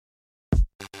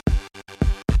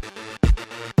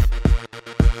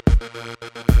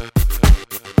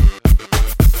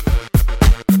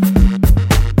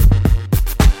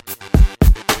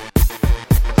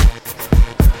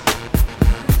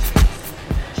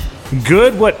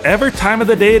good whatever time of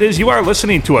the day it is you are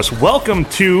listening to us. Welcome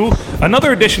to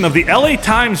another edition of the LA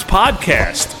Times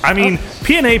podcast. I mean,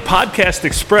 P&A Podcast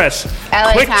Express.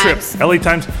 LA Quick Times. Trip. LA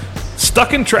Times.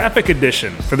 Stuck in Traffic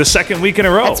edition for the second week in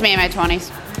a row. That's me in my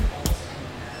 20s.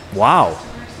 Wow.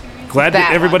 Glad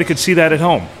that everybody could see that at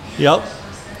home. Yep.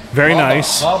 Very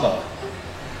nice.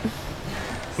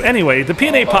 Anyway, the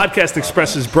P&A Podcast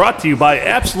Express is brought to you by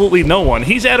absolutely no one.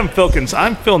 He's Adam Filkins.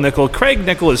 I'm Phil Nickel. Craig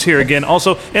Nickel is here again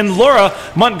also. And Laura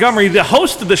Montgomery, the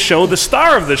host of the show, the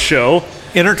star of the show.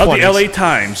 In her 20s. Of the LA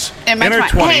Times. In my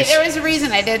 20s. Hey, there was a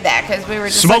reason I did that, because we were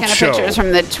just looking at pictures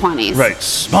from the 20s. Right,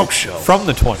 smoke show. From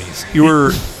the 20s. You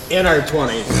were... In our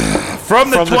 20s.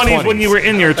 From the 20s when you were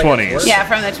in your 20s. Yeah,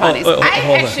 from the 20s.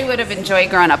 I actually would have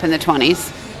enjoyed growing up in the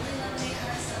 20s.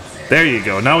 There you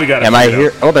go. Now we got it. Am I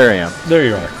here? Oh, there I am. There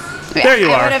you are. Yeah, there you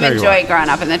are. I would have enjoyed growing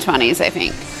up in the 20s, I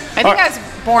think. I think I was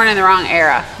born in the wrong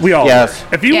era. We all Yes.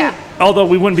 were. If you, although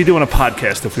we wouldn't be doing a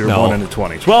podcast if we were born in the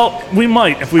 20s. Well, we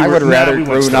might if we were. I would rather we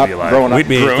grown up. We'd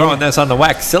be throwing this on the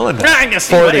wax cylinder. I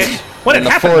guess what had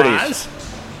happened 40s.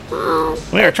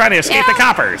 was we were trying to escape the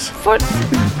coppers.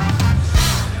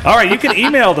 All right, you can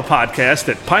email the podcast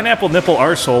at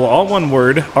pineapplenipplearsehole, all one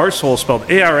word, arsehole spelled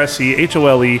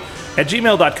ARSEHOLE, at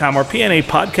gmail.com, or PNA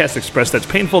Podcast Express, that's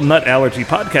Painful Nut Allergy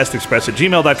Podcast Express at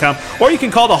gmail.com, or you can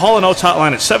call the Hall & Oates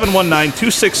hotline at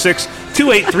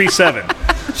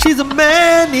 719-266-2837. She's a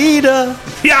man-eater.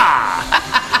 Yeah!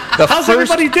 How's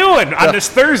everybody doing on this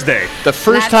Thursday? The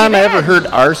first time I ever heard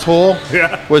arsehole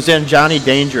was in Johnny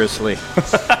Dangerously.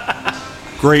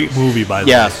 Great movie, by the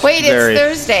way. Yes. Wait, it's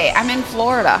Thursday. I'm in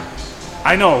Florida.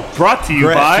 I know. Brought to you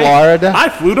by Florida. I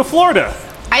flew to Florida.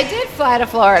 I did fly to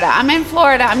Florida. I'm in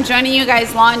Florida. I'm joining you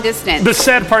guys long distance. The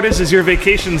sad part is your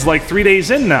vacation's like 3 days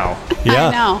in now. Yeah.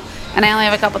 I know. And I only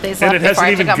have a couple days And left it before I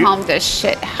have hasn't to come even home to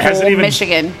Hasn't even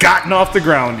Michigan. gotten off the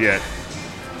ground yet.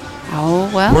 Oh,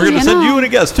 well, We're going to send you and a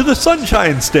guest to the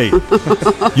Sunshine State.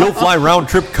 You'll fly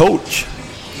round-trip coach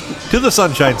to the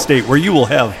Sunshine State, where you will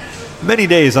have many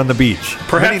days on the beach,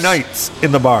 many nights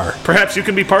in the bar. Perhaps you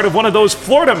can be part of one of those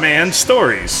Florida man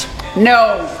stories.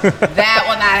 No, that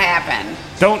will not happen.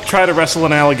 Don't try to wrestle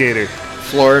an alligator.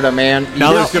 Florida man.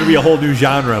 Now there's going to be a whole new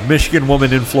genre, Michigan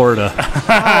woman in Florida. Oh, good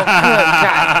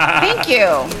God. Thank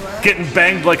you. Getting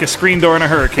banged like a screen door in a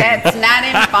hurricane. That's not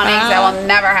even funny, because that will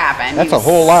never happen. That's a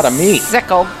whole lot of meat.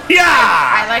 Sickle. Yeah!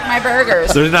 I like my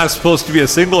burgers. There's not supposed to be a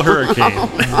single hurricane.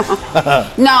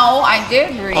 No, I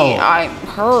did read. I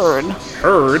heard.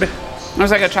 Heard?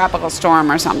 There's like a tropical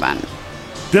storm or something.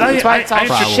 Did That's why it's all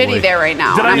shitty there right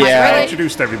now. And I'm like, I really?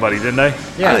 introduced everybody, didn't I?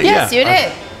 Yeah. Yes, you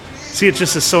did. See, it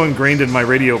just is so ingrained in my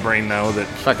radio brain now that...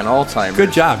 Fucking Alzheimer's.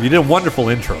 Good job. You did a wonderful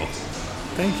intro.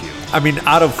 Thank you. I mean,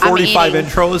 out of 45 eating.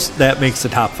 intros, that makes the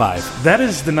top 5. That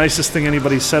is the nicest thing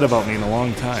anybody's said about me in a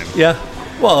long time. Yeah.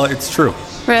 Well, it's true.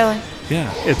 Really?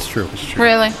 Yeah. It's true. It's true.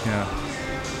 Really? Yeah.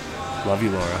 Love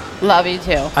you, Laura. Love you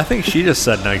too. I think she just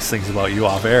said nice things about you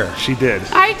off air. She did.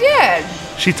 I did.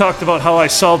 She talked about how I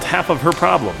solved half of her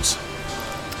problems.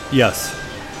 Yes.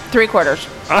 3/4.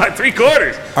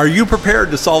 3/4. Are you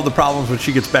prepared to solve the problems when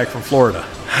she gets back from Florida?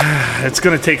 It's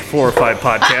going to take 4 or 5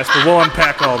 podcasts, but we'll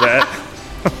unpack all that.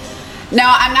 No,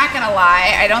 I'm not going to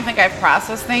lie. I don't think I've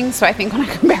processed things, so I think when I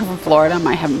come back from Florida, I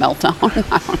might have a meltdown. I don't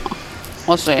know.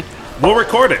 We'll see. We'll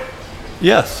record it.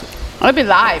 Yes. It'll be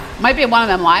live. Might be one of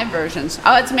them live versions.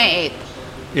 Oh, it's May 8th.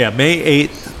 Yeah, May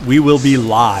 8th, we will be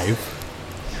live.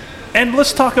 And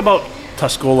let's talk about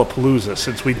Tuscola Palooza,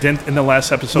 since we didn't in the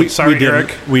last episode. Sorry,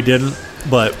 Eric. We didn't,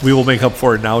 but we will make up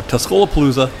for it now. Tuscola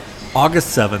Palooza,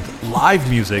 August 7th, live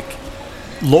music,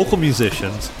 local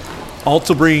musicians,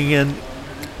 also bringing in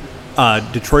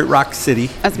Detroit Rock City.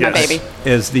 That's my baby.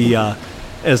 As the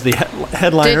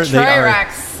headliner. Detroit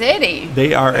Rock City.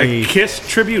 They are a KISS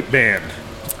tribute band.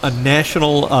 A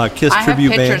national KISS I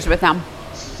tribute have band. pictures with them.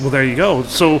 Well, there you go.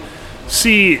 So,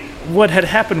 see, what had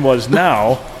happened was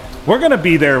now we're going to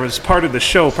be there as part of the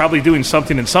show, probably doing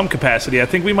something in some capacity. I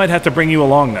think we might have to bring you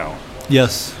along now.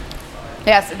 Yes.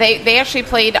 Yes, they actually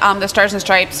played the Stars and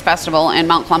Stripes Festival in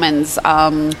Mount Clemens.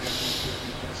 Oh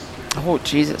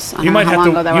Jesus! You might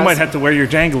have to wear your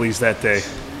janglies that day.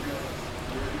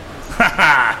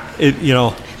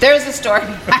 There's a story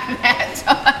behind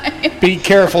that. Be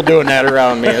careful doing that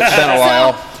around me. It's been a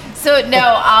while.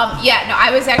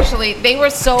 I was actually. They were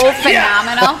so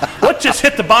phenomenal. What just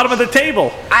hit the bottom of the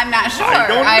table? I'm not sure. I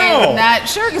don't know. I'm not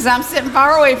sure because I'm sitting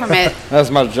far away from it. That's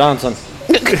my Johnson.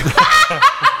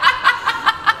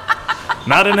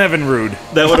 Not an Evinrude.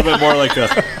 That would have been more like a.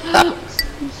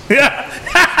 Yeah.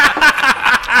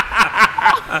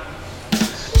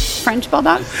 French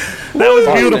bulldog. That was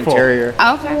beautiful. Terrier.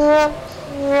 Okay.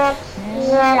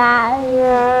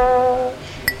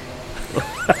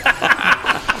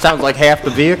 Sounds like half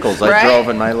the vehicles I Right? drove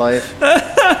in my life.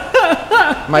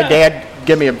 My dad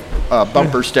gave me a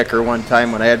bumper sticker one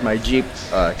time when I had my Jeep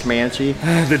Comanche.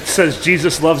 That says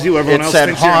Jesus loves you. Everyone It else said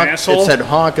thinks you're an honk. asshole. It said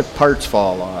honk if parts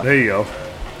fall off. There you go.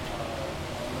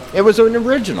 It was an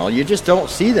original. You just don't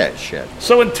see that shit.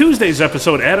 So in Tuesday's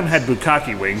episode, Adam had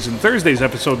bukkake wings. In Thursday's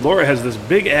episode, Laura has this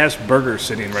big-ass burger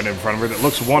sitting right in front of her that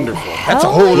looks wonderful. That's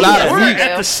a whole lot of We're meat.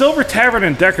 at the Silver Tavern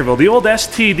in Deckerville, the old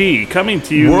STD, coming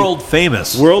to you. World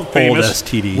famous. World famous Old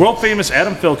STD. World famous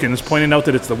Adam Filkins pointing out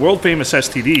that it's the world famous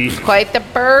STD. Quite the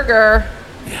burger.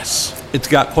 Yes. It's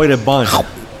got quite a bun.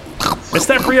 It's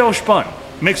that brioche bun.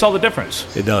 Makes all the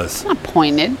difference. It does. Not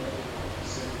pointed.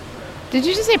 Did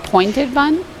you just say pointed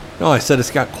bun? No, I said it's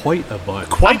got quite a bun.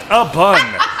 Quite a bun.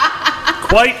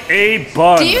 Quite a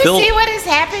bun. Do you Phil- see what has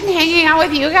happened hanging out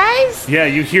with you guys? Yeah,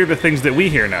 you hear the things that we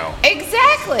hear now.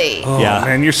 Exactly. Oh, Yeah.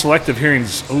 man, your selective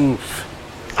hearing's oof.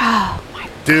 Oh, my.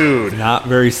 Dude. Not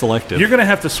very selective. You're going to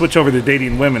have to switch over to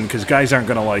dating women because guys aren't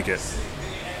going to like it.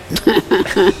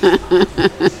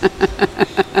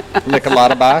 Lick a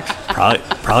lot of box.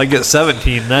 Probably get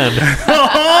 17 then.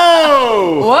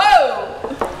 Oh!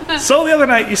 Whoa! So the other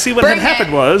night, you see what Bring had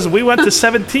happened it. was we went to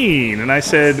 17, and I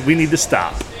said, we need to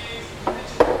stop.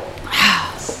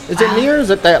 Is it me or is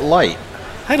it that light?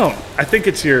 I think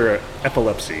it's your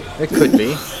epilepsy. It could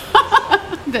be.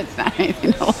 That's not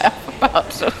anything to laugh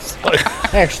about. So sorry.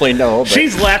 Actually, no. But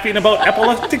She's laughing about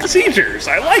epileptic seizures.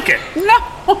 I like it.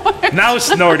 No. Now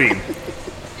snorting.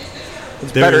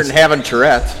 it's better than having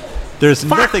Tourette's. There's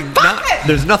nothing fuck not it.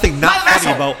 there's nothing not My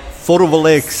funny vessel. about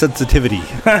photovoltaic sensitivity.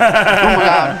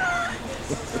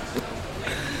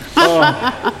 Oh my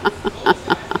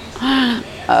god.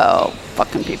 Oh,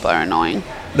 fucking people are annoying.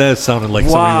 That sounded like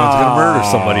somebody was going to murder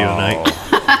somebody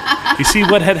tonight. You see,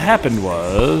 what had happened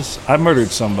was I murdered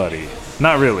somebody.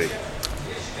 Not really.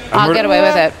 I'll get away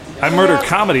with it. I murder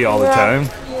comedy all the time.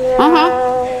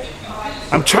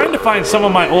 I'm trying to find some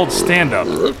of my old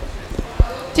stand-up.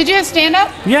 Did you have stand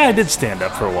up? Yeah, I did stand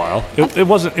up for a while. It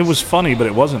wasn't. It was funny, but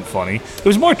it wasn't funny. It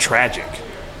was more tragic.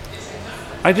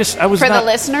 I was For not the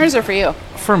listeners or for you?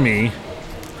 for me.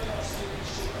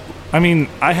 I mean,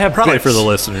 I have Probably bits. for the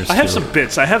listeners, I have too. some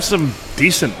bits. I have some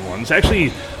decent ones.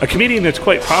 Actually, a comedian that's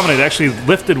quite prominent actually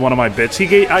lifted one of my bits.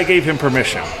 I gave him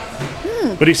permission,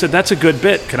 but he said that's a good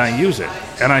bit. Can I use it?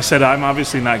 And I said I'm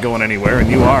obviously not going anywhere, and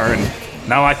you are. And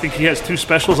now I think he has 2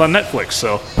 specials on Netflix.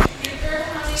 So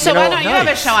So why don't you have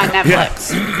a show on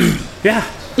Netflix? yeah,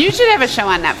 You should have a show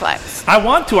on Netflix. I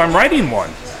want to. I'm writing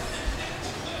one.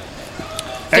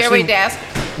 Actually,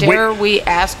 Dare we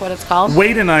ask what it's called?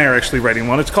 Wade and I are actually writing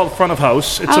one. It's called Front of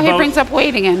House. It's Oh, he about brings up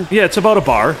Wade again. yeah, it's about a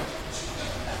bar.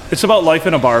 It's about life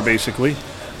in a bar, basically.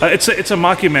 It's a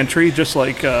mockumentary, just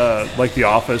like The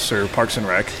Office or Parks and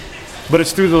Rec, but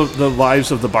it's through the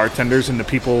lives of the bartenders and the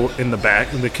people in the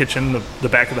back, in the kitchen, the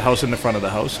back of the house, and the front of the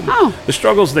house, and the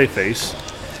struggles they face.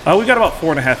 We got about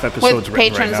 4.5 episodes With written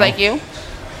patrons right now. like you?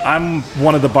 I'm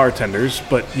one of the bartenders,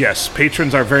 but yes,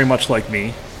 patrons are very much like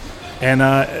me, and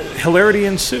hilarity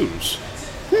ensues.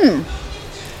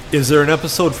 Is there an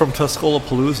episode from Tuscola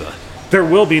Palooza? There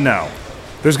will be now.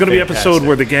 There's going to be an episode Fantastic.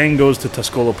 where the gang goes to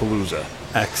Tuscola Palooza.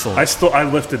 Excellent. I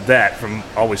lifted that from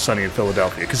Always Sunny in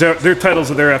Philadelphia because their titles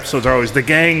of their episodes are always the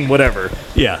gang, whatever.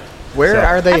 Yeah. Where So-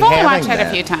 are they I've only having watched that? it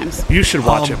a few times. You should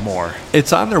watch it more.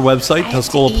 It's on their website, I have to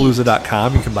eat.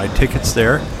 TuscolaPalooza.com. You can buy tickets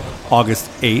there. August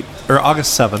 8th, or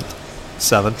August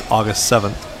 7th, August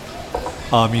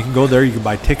 7th. You can go there, you can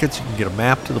buy tickets, you can get a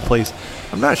map to the place.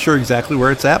 I'm not sure exactly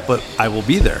where it's at, but I will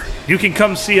be there. You can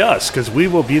come see us because we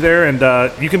will be there, and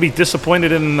you can be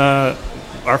disappointed in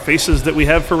our faces that we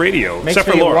have for radio, Makes except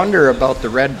for me Laura. wonder about the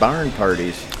Red Barn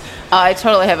parties. I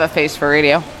totally have a face for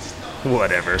radio.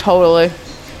 Whatever. Totally.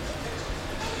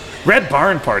 Red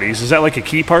Barn parties, is that like a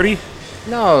key party?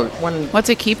 No, What's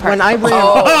a key part? when I ran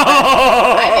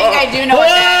I think I do know what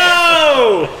that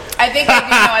Whoa! is. I think I do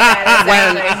know what that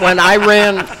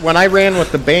is. actually. when I ran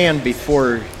with the band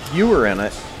before you were in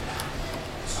it,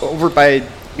 over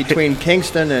between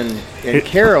Kingston and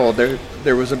Carroll,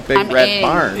 there was a big I'm Red in.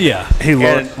 Barn. Yeah. Hey,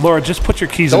 Laura, And Laura, just put your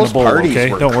keys in Those the bowl, parties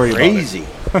okay? were Don't worry crazy.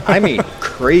 I mean,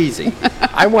 crazy.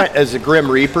 I went as a Grim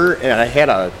Reaper, and I had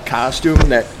a costume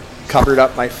that covered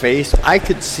up my face. I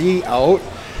could see out.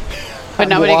 But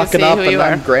nobody I'm can walking see up who and you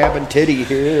I'm are. grabbing titty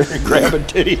here, grabbing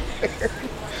titty.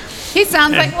 He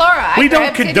sounds like Laura. We I don't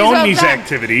grab titties condone all the these time.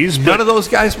 activities, None but of those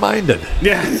guys minded.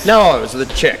 yeah, No, it was the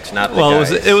chicks, not the Well,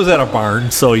 guys. it was at a barn,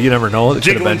 so you never know. It could have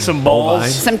Jiggling been some balls. bovine.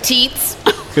 Some teats.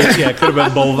 Yeah, it could have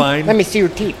been bovine. Let me see your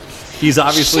teeth. He's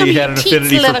obviously Show me had an your teats,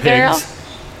 affinity for little girl. pigs.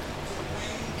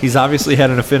 He's obviously had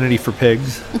an affinity for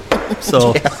pigs.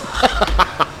 So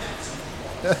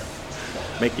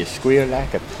Make you squeal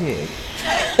like a pig.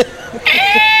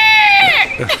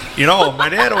 You know, my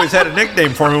dad always had a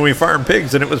nickname for me when we farmed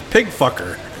pigs, and it was Pig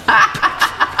Fucker.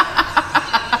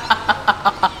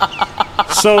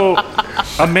 So,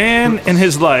 a man in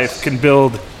his life can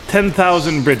build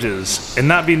 10,000 bridges and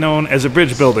not be known as a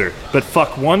bridge builder, but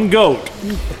fuck one goat.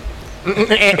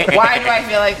 Why do I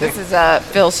feel like this is a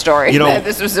Phil story? You know- That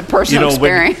this was a personal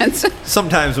experience.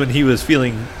 Sometimes when he was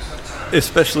feeling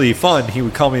especially fun, he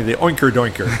would call me the Oinker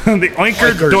Doinker. The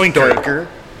Oinker Doinker.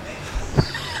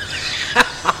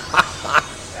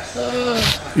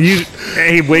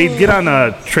 Hey, Wade, get on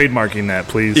trademarking that,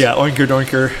 please. Yeah, Oinker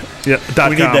Doinker.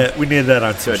 Yeah, We need that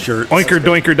on some shirts.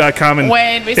 Oinkerdoinker.com and,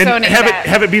 Wade, we and so need have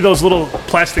that. it be those little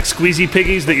plastic squeezy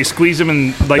piggies that you squeeze them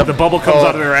and like the bubble comes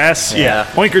out of their ass. Yeah.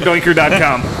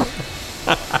 Oinkerdoinker.com.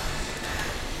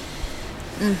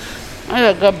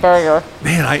 That's a good burger.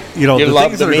 Man, You the love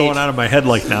things the that are going meat. on in my head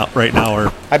right now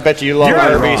are I bet you love You're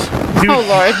Arby's. Dude, Oh,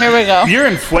 Lord, here we go. you're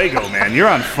in fuego, man. You're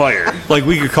on fire. like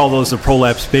we could call those the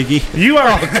prolapse piggy. You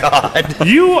are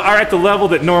you are at the level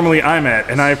that normally I'm at,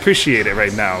 and I appreciate it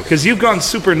right now because you've gone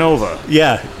supernova.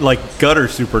 Yeah, like gutter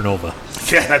supernova.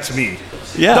 Yeah, that's me.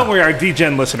 Yeah. Don't worry, our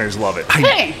DGen listeners love it.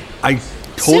 Hey, I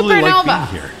totally Supernova. like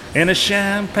being here. In a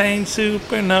champagne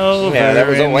supernova Yeah, that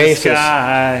was in Oasis. the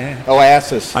sky.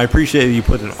 Oasis. I appreciate that you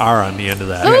put an R on the end of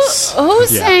that. who Yeah.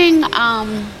 sang,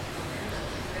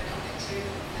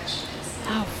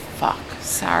 oh, fuck,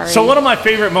 sorry. So one of my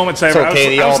favorite moments ever, It's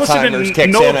okay, I was the listening Alzheimer's to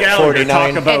kicks Noel in at Gallagher 49. talk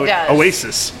It about does.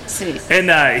 Oasis. See.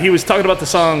 And he was talking about the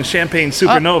song Champagne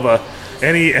Supernova.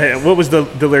 And he, what was the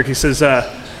lyric? He says,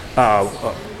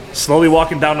 slowly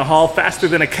walking down the hall faster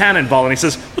than a cannonball. And he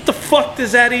says, what the fuck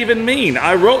does that even mean?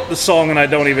 I wrote the song and I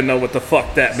don't even know what the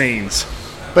fuck that means.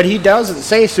 But he doesn't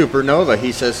say supernova.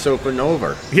 He says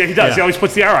supernova. Yeah, he does. Yeah. He always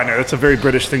puts the R on there. That's a very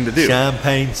British thing to do.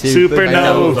 Champagne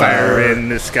Supernova in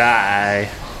the sky.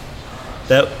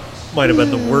 That might have been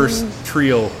the worst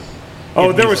trio.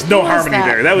 Oh, there was no Who was harmony that?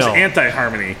 there. That was No.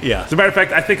 anti-harmony. Yeah. As a matter of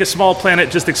fact, I think a small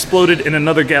planet just exploded in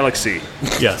another galaxy.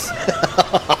 Yes.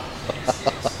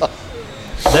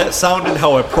 That sounded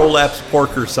how a prolapse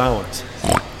porker sounds.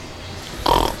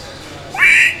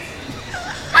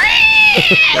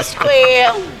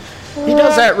 Squeal. He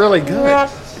does that really good.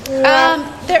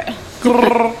 There.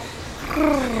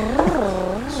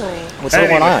 What's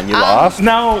going on? You lost?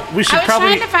 Now we should I was probably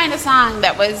trying to find a song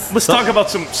that was. let's talk about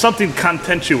something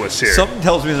contentious here. Something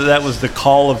tells me that was the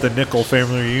call of the Nickel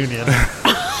family reunion.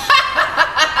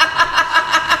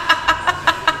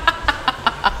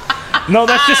 No,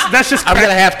 that's just I'm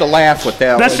gonna have to laugh with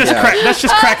that. that's one, just yeah. that's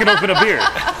just cracking open a beer.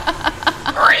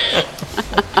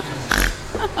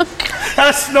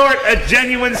 A snort, a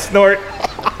genuine snort.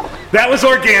 That was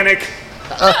organic.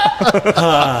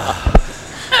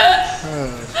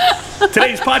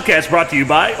 Today's podcast brought to you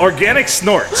by Organic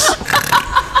Snorts.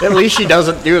 At least she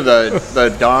doesn't do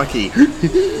the donkey.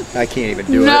 I can't even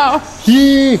do No.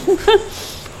 it.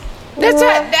 That's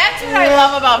what I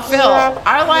love about Phil.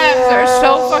 Our laughs are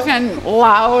so fucking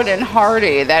loud and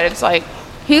hearty that it's like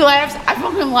he laughs, I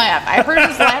fucking laugh. I heard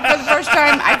his laugh for the first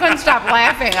time. I couldn't stop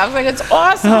laughing. I was like, it's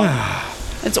awesome.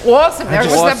 It's awesome. There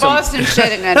was Awesome. the Boston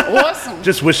shit again. Awesome.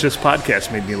 Just wish this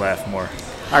podcast made me laugh more.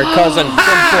 Our cousin from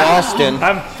Boston.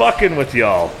 I'm fucking with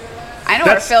y'all. I know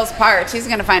That's- where Phil's parked. He's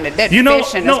gonna find a dead You know,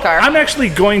 fish in no, his car. I'm actually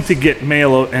going to get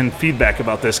mail and feedback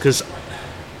about this because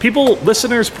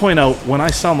listeners point out when I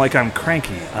sound like I'm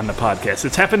cranky on the podcast.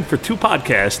 It's happened for 2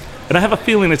 podcasts, and I have a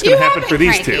feeling it's going You to happen have for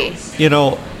been these cranky. 2. You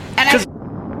know, And I,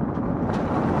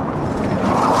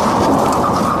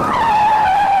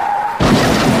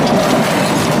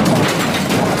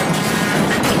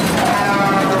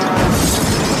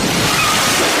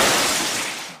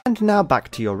 And now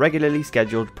back to your regularly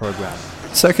scheduled program.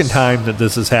 second time that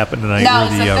this has happened tonight. No, we're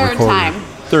it's the third recorder. time.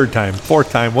 Third time,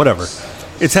 fourth time, whatever.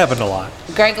 It's happened a lot.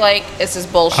 Greg Lake, this is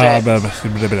bullshit. Uh, What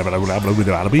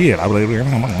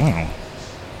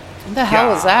the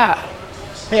hell is that?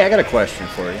 Hey, I got a question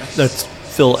for you. That's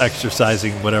Phil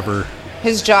exercising whatever.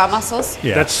 His jaw muscles?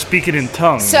 Yeah. That's speaking in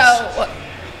tongues. So,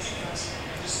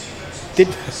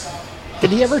 Did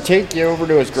he ever take you over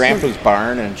to his grandpa's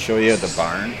barn and show you the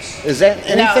barn? Is that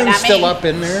anything not still me. up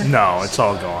in there? no, it's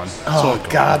all gone. It's all Oh gone.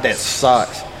 God, that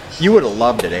sucks. You would have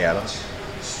loved it, Adam.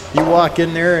 You walk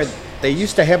in there, and they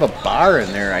used to have a bar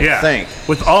in there, I Yeah, think.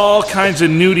 with all kinds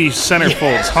of nudie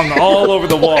centerfolds hung all over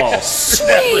the walls.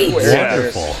 sweet.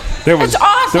 Wonderful. There was That's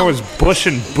awesome. there was bush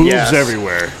and boobs Yes.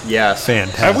 everywhere. Yes.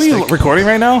 Fantastic. Are we recording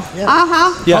right now?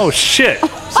 Uh-huh. Yeah. Oh shit!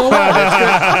 So what?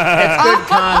 It's good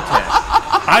content.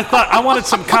 I thought I wanted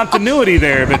some continuity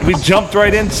there, but we jumped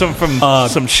right in from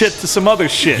some shit to some other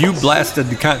shit. You blasted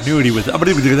the continuity with.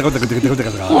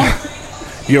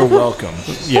 You're welcome.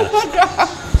 Yes.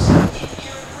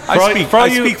 I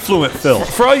speak fluent, Phil.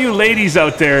 For all you ladies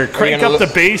out there, crank up the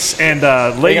bass and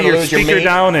lay gonna your lose your speaker meat?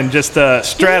 down and just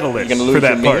straddle it You gonna lose for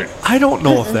that your part. meat? I don't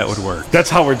know if that would work. That's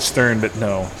Howard Stern, but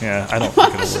no. Yeah, I don't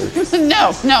think it'll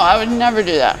work. No, I would never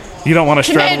do that. You don't want to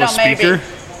straddle a Tomato, speaker?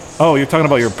 maybe. Oh, you're talking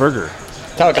about your burger.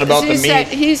 Talking about the meat.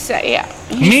 He said, yeah.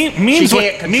 Memes She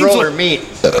can't control her with meat.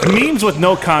 memes with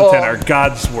no content are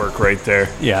God's work right there.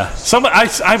 Yeah.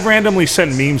 I randomly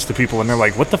send memes to people and they're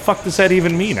like, "What the fuck does that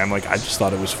even mean?" I'm like, "I just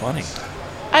thought it was funny."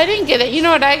 I didn't get it. You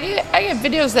know what I get? I get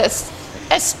videos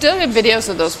I still get videos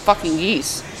of those fucking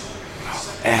geese.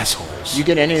 Assholes. You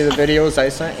get any of the videos I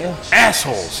sent you?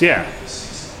 Assholes. Yeah.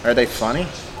 Are they funny?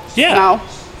 Yeah. No.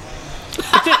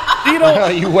 You know,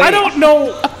 You wait. I don't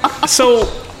know. So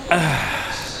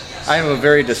I am a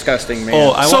very disgusting man.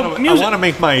 Oh, I So want music- to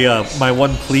make my my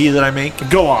one plea that I make.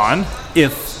 go on.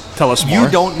 If Tell us you more.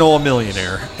 don't know a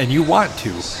millionaire and you want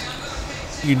to,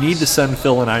 you need to send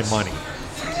Phil and I money.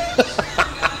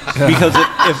 Because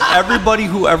if everybody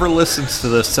who ever listens to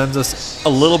this sends us a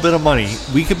little bit of money,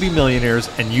 we could be millionaires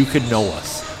and you could know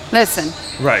us. Listen.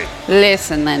 Right.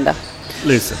 Listen, Linda.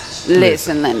 Listen.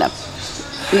 Listen, Linda.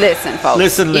 Listen, folks.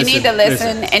 Listen, you listen, need to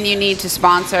listen, listen. and you need to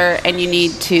sponsor, and you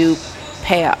need to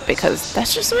pay up because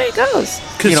that's just the way it goes.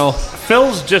 Because You know-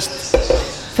 Phil's just,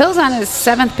 Phil's on his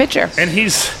 7th picture. and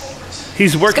he's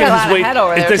working got a his lot of way. head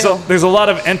over there, There's a lot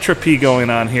of entropy going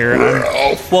on here.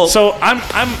 Well, So I'm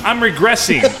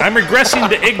regressing. I'm regressing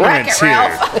to ignorance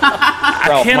Wreck it, here. Ralph.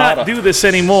 I cannot do this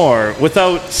anymore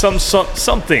without some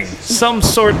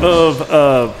sort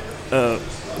of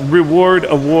reward,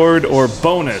 award, or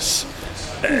bonus.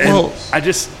 And Well- I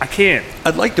can't.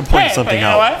 I'd like to point something you know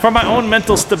out. what? For my own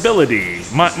mental stability,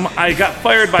 I got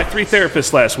fired by 3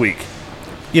 therapists last week.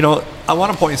 You know, I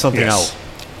want to point something Yes. out.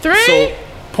 3? So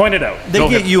Point it out. they Go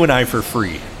get ahead. you and I for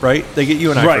free, right? They get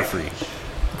you and I Right. for free.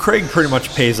 Craig pretty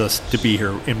much pays us to be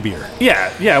here in beer.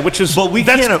 Yeah, which is But we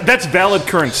can't- that's valid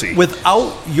currency.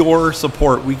 Without your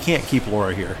support, we can't keep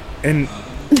Laura here. And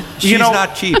She's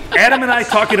not cheap. Adam and I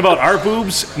talking about our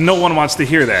boobs, no one wants to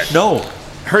hear that. No.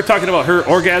 Her talking about her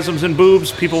orgasms and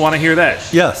boobs, people want to hear that.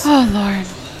 Yes. Oh, Lord.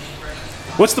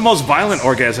 What's the most violent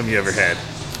orgasm you ever had?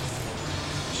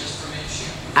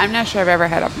 I'm not sure I've ever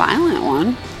had a violent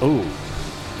one. Oh.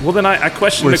 Well, then I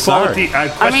question We're the quality. sorry. I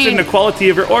question mean, the quality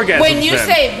of your orgasms. When you then.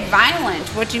 say violent,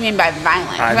 what do you mean by violent?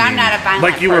 'Cause I'm mean, not a violent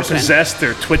like you person. were possessed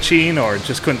or twitching or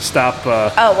just couldn't stop.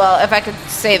 Oh, well, if I could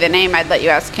say the name, I'd let you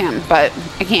ask him, but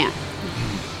I can't.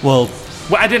 Well,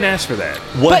 Well, I didn't ask for that.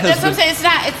 what But has that's what I'm been, saying. It's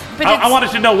not. It's. But I it's,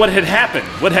 wanted to know what had happened.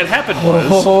 What had happened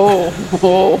was,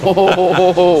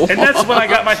 and that's when I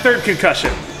got my 3rd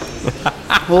concussion.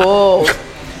 Oh.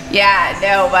 Yeah.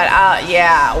 No. But.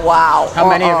 Yeah. Wow. How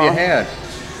many have you had?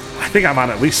 I think I'm on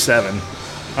at least 7.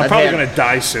 I'm I've probably had- going to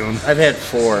die soon. I've had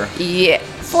 4. Yeah.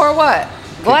 For what?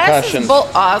 Glasses. Concussions.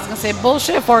 Oh, I was gonna say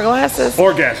bullshit. 4 glasses.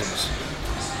 Orgasms.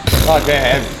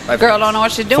 Okay, I've Girl don't know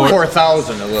what she's doing.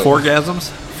 4,000 of those.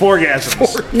 orgasms?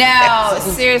 Orgasms. No,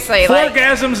 seriously. Like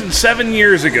Orgasms in 7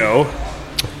 years ago.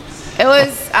 it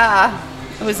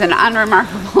was an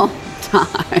unremarkable time.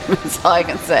 That's all I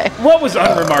can say. What was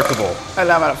unremarkable?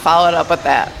 And I'm gonna follow it up with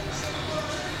that.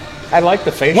 I like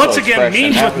the facial Once again, expression.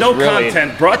 memes That with no was really-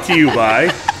 content brought to you by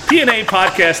PNA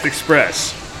Podcast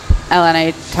Express.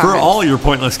 LNA For Times. all your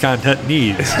pointless content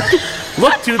needs,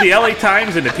 Look to the LA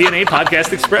Times and the PNA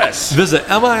Podcast Express. visit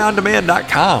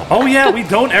miondemand.com. Oh yeah, we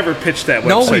don't ever pitch that website.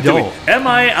 No, we do don't.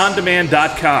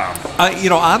 miondemand.com.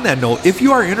 On that note, if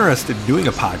you are interested in doing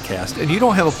a podcast and you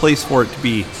don't have a place for it to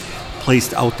be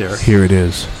placed out there, Here it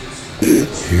is.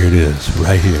 here it is,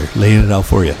 right here, laying it out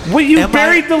for you. Well, you Am I-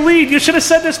 buried the lead. You should have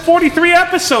said this 43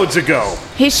 episodes ago.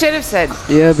 He should have said,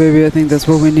 "Yeah, baby, I think that's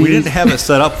what we need." We didn't have it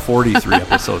set up 43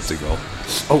 episodes ago.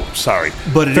 Oh, sorry.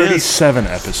 But it is- 37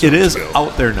 episodes It is ago.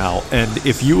 out there now, and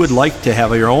if you would like to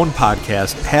have your own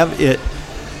podcast, have it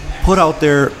put out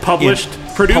there, Published,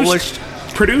 produced,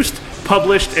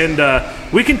 and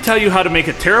we can tell you how to make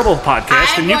a terrible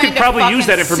podcast, and you can probably use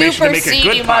that information to make a supersede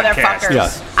good you podcast. motherfuckers. Yeah.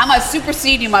 I'm gonna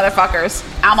supersede you motherfuckers.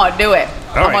 I'm gonna do it.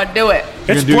 All I'm right. gonna do it.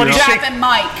 It's do bloody your own- Shake- Dropping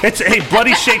Mike. It's a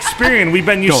bloody Shakespearean. We've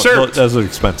been No, usurped. those are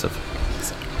expensive.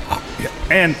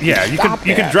 And yeah, you can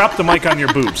it. drop the mic on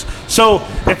your boobs. So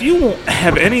if you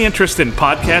have any interest in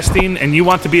podcasting and you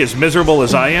want to be as miserable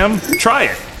as I am, try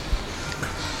it.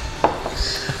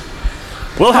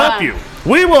 We'll help Fine. you.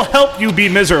 We will help you be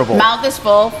miserable. Mouth is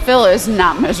full. Phil is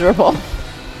not miserable.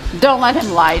 Don't let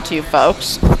him lie to you,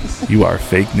 folks. You are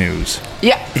fake news.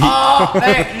 Yeah. Oh,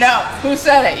 no. Who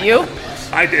said it? You?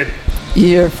 I did.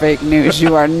 You're fake news.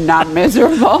 You are not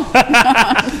miserable.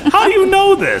 How do you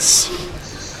know this?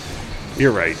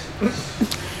 You're right.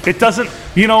 It doesn't,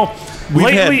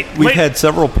 We've had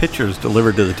several pictures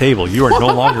delivered to the table. You are no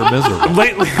longer miserable.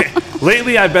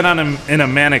 Lately I've been in a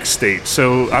manic state,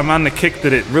 so I'm on the kick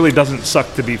that it really doesn't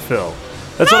suck to be Phil.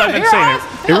 That's what I've been saying.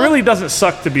 It really doesn't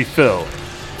suck to be Phil.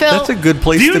 Phil, That's a good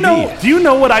place to be. Do you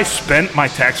know what I spent my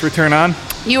tax return on?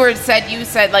 you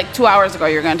said like 2 hours ago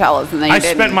you were going to tell us, and then you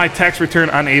didn't. I spent my tax return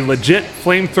on a legit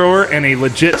flamethrower and a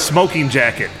legit smoking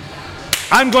jacket.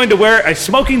 I'm going to wear a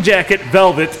smoking jacket,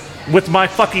 velvet, with my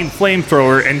fucking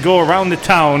flamethrower and go around the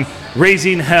town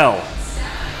raising hell.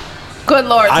 Good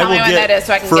Lord, tell me when that is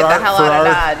so I can get the hell out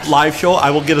of Dodge. Live show,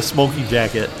 I will get a smoking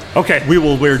jacket. Okay. We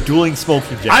will wear dueling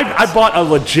smoking jackets. I bought a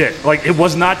legit, like it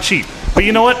was not cheap. But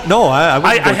you know what? No, I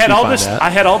wouldn't go had cheap all on this. that. I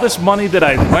had all this money that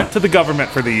I lent to the government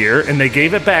for the year, and they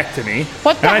gave it back to me.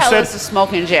 What the and hell I said, is a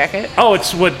smoking jacket? Oh,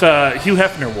 it's what Hugh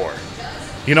Hefner wore.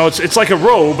 It's like a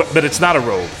robe, but it's not a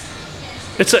robe.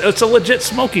 It's a legit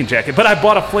smoking jacket. But I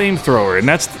bought a flamethrower, and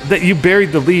that you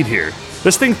buried the lead here.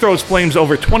 This thing throws flames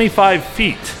over 25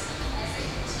 feet.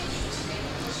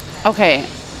 Okay,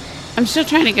 I'm still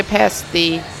trying to get past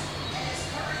the...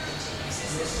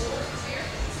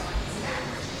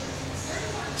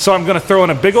 So I'm going to throw in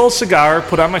a big old cigar,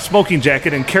 put on my smoking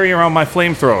jacket, and carry around my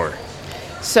flamethrower.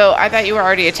 So I thought you were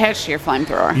already attached to your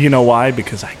flamethrower. You know why?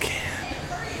 Because I can.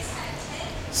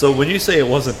 So when you say it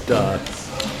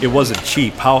wasn't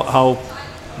cheap, how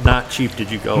not cheap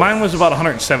did you go? Mine was about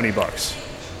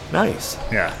 $170. Nice.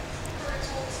 Yeah.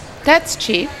 That's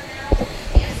cheap.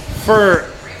 For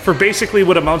basically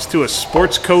what amounts to a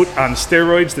sports coat on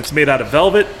steroids that's made out of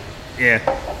velvet,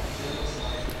 yeah.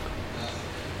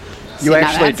 You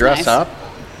actually dress up?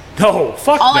 No,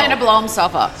 fuck Only no. to blow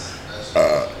himself up.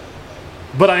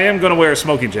 But I am going to wear a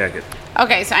smoking jacket.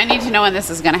 Okay, so I need to know when this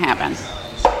is going to happen.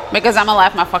 Because I'm going to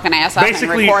laugh my fucking ass off and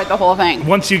Basically, record the whole thing.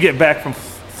 Once you get back from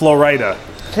Florida.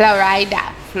 Florida.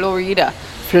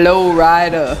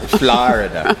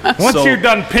 Once you're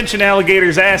done pinching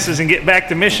alligators' asses and get back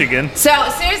to Michigan. So,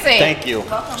 seriously. Thank you.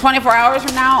 24 hours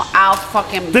from now, I'll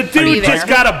fucking The be dude there. just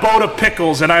got a boat of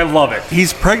pickles, and I love it.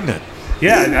 He's pregnant.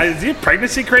 Yeah, is he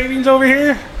pregnancy cravings over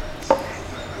here?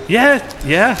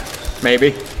 Yeah.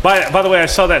 Maybe. By the way, I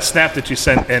saw that snap that you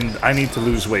sent, and I need to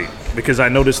lose weight because I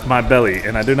noticed my belly,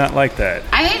 and I do not like that.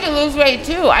 I need to lose weight,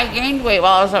 too. I gained weight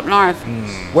while I was up north.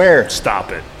 Where?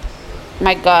 Stop it.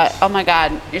 My gut. Oh, my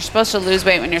God. You're supposed to lose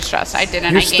weight when you're stressed. I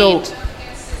didn't. I gained.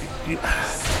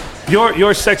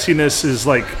 Your sexiness is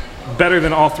like better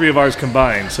than all three of ours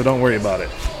combined, so don't worry about it.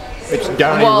 It's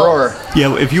Donnie Well- Roar.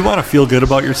 Yeah, if you want to feel good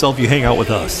about yourself, you hang out with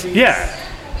us. Yeah.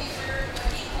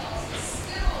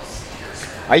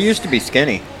 I used to be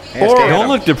skinny. Or- Don't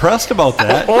look depressed about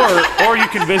that. Or you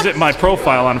can visit my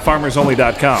profile on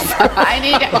farmersonly.com. I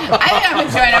think I'm going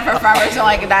to join up for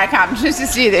farmersonly.com just to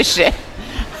see this shit.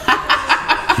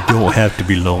 You don't have to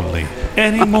be lonely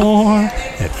Anymore.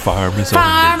 at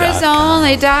farmersonly.com.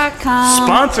 Farmersonly.com.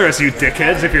 Sponsor us, you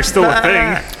dickheads, if you're still a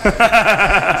thing.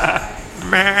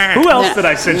 Who else did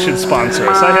I send should sponsor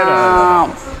us? I had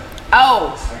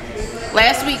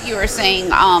Last week you were saying,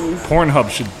 Pornhub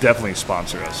should definitely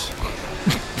sponsor us.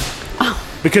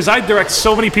 Because I direct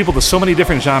so many people to so many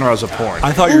different genres of porn.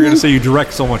 I thought you were going to say you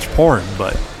direct so much porn,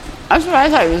 but that's what I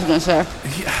thought you was going to say.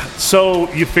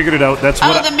 So you figured it out. That's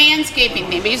what the manscaping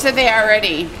thing. But you said they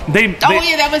already. they yeah,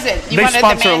 that was it. You they wanted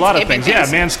sponsor the a lot of manscaping things. Yeah,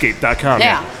 manscaped.com.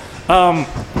 Yeah.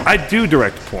 I do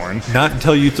direct porn. not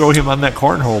until you throw him on that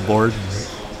cornhole board.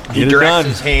 and He Get it directs done.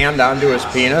 his hand onto his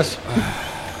penis.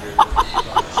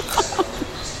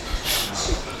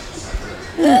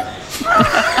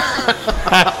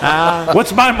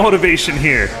 What's my motivation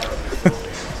here?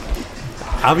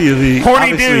 Obviously,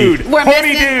 Horny dude. We're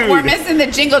Horny we're dude. missing the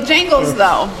jingle jangles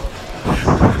though.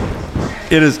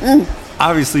 It is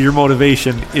obviously your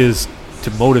motivation is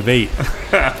to motivate.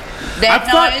 That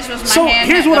noise was my So hand.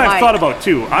 here's at what the I've mic. thought about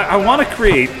too. I want to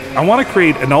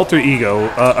create an alter ego,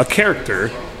 a character,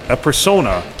 a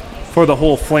persona for the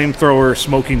whole flamethrower,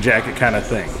 smoking jacket kind of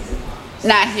thing.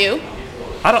 Not you.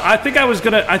 I think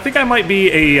I might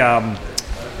be a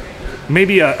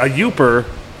maybe a Youper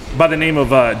by the name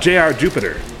of J.R.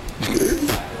 Jupiter.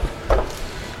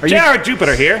 J.R.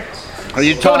 Jupiter here. Are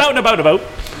you Going out and about.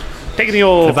 Taking the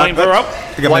old flamethrower out.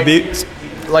 I got my beats.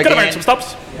 like Gotta burn Andy- some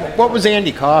stops. What was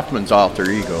Andy Kaufman's alter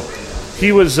ego?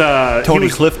 He was Tony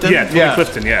Clifton? Yeah, Tony Yeah.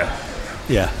 Clifton. Yeah.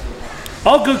 Yeah.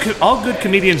 All good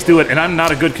comedians do it, and I'm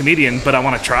not a good comedian, but I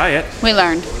want to try it. We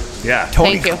learned. Yeah.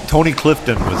 Thank you. Tony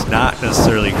Clifton was not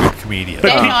necessarily a good comedian. But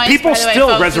That pe- noise, people by the way, still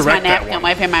folks, is resurrect my that napkin one.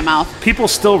 wiping my mouth. People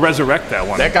still resurrect that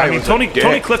one. That guy I mean, was a Tony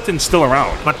dick. Clifton's still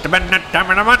around.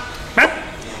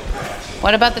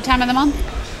 What about the time of the month?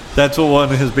 That's what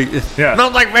one of his big. Yeah.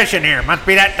 Smells like fish in here. Must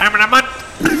be that time of the month.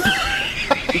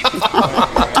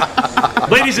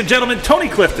 Ladies and gentlemen, Tony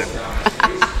Clifton.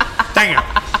 Dang it.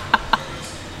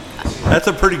 That's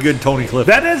a pretty good Tony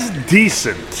Clifton. That is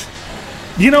decent.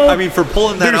 You know, I mean, for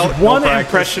pulling that there's out, no one practice.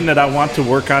 impression that I want to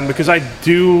work on because I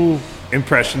do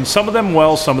impressions, some of them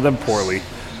well, some of them poorly.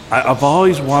 I've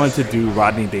always wanted to do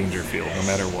Rodney Dangerfield, no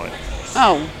matter what.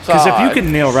 Oh, Because if you God.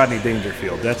 can nail Rodney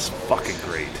Dangerfield, that's fucking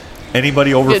great.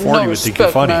 Anybody over Get 40 no would think you're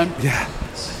respect, funny. man. Yeah.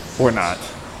 Or not.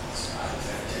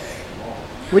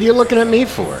 What are you looking at me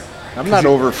for? I'm not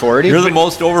over 40. You're the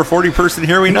most over 40 person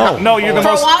here we know. No, you're the For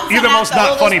most once, you're I'm the most not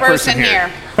oldest funny person here.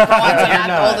 For once, I'm not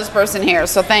the oldest person here,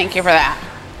 so thank you for that.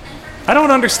 I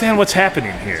don't understand what's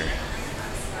happening here.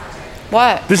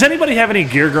 What? Does anybody have any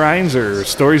gear grinds or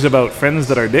stories about friends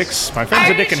that are dicks? My friend's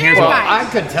a dick, and here's well, why. I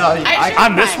could tell you. I-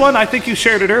 On this one, I think you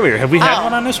shared it earlier. Have we had Oh.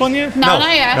 one on this one yet? No,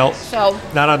 not yet. no. So,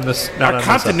 Not on this. Not Our on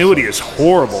continuity is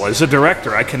horrible. As a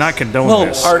director, I cannot condone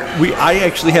This this. well, I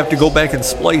actually have to go back and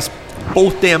splice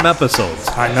both damn episodes.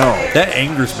 I know. That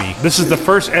angers me. This is the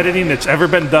first editing that's ever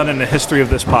been done in the history of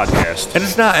this podcast. And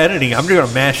it's not editing. I'm going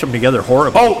to mash them together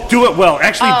horribly. Oh, do it well.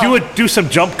 Actually, do some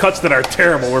jump cuts that are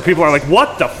terrible, where people are like,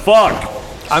 "What the fuck?"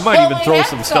 I might Well, even we throw have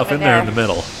some stuff stuff in in there in there. the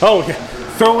middle. Oh, yeah.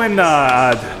 Throw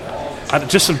in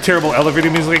just some terrible elevator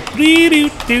music, like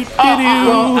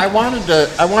Well, I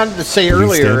wanted to say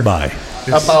earlier by.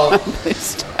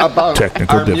 about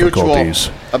Technical our difficulties.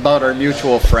 our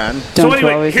mutual friend. So Don't you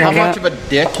anyway, always here- How have much of a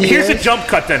dick he here's a is. jump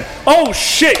cut then. Oh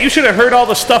shit! You should have heard all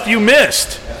the stuff you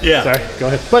missed. Yeah. Sorry, go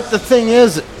ahead. But the thing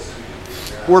is,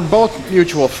 we're both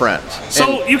mutual friends.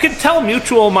 So you can tell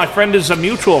my friend is a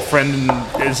mutual friend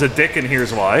and is a dick, and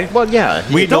here's why. Well, yeah.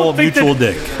 We know a Don't think mutual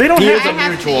that- dick. They don't He have is to a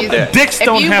mutual dick. Dicks if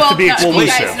don't you have to both be know, if you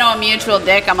exclusive. guys know a mutual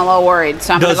dick, I'm a little worried,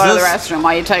 so I'm going to Does go to the this- restroom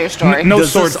while you tell your story. No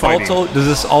does sword this fighting. does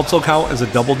this also count as a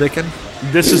double dicking?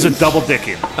 This is a double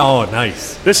dicking. Oh,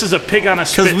 nice. This is a pig on a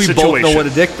Because spit we situation. both know what a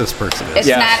dick this person is. It's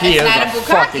Yes, not, he it's is not a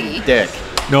fucking bukkake. dick.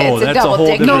 No, it's a that's a double whole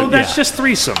dick. different. No, that's yeah. just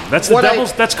threesome. That's the What I-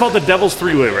 devil's. That's called the devil's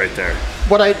three-way right there.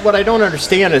 What I don't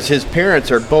understand is his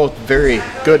parents are both very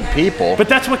good people. But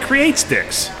that's what creates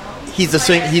dicks. He's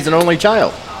an only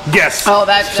child, Yes. Oh,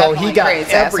 that's so definitely he got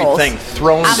creates everything assholes.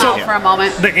 thrown I'm to out him. for a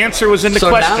moment. The answer was in the So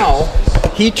question. now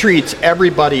he treats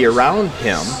everybody around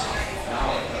him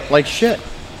like shit,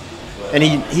 and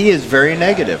he is very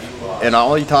negative, and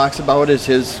all he talks about is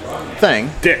his thing.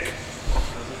 Dick.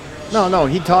 No,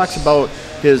 he talks about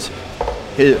his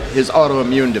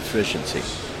autoimmune deficiency.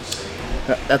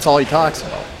 That's all he talks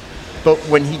about. But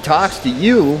when he talks to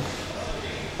you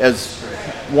as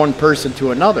one person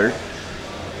to another,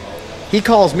 he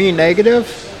calls me negative.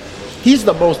 He's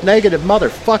the most negative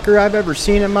motherfucker I've ever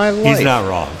seen in my life. He's not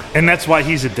wrong. And that's why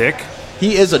he's a dick.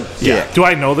 He is a Yeah. dick, Do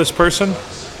I know this person?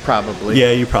 probably.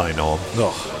 Yeah, you probably know him.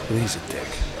 Ugh, he's a dick.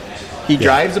 He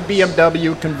drives a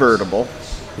BMW convertible.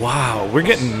 Wow, we're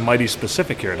getting mighty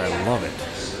specific here, and I love it.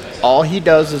 All he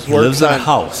does is He work lives in a on-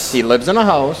 house. He lives in a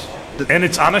house. And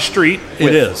it's on a street.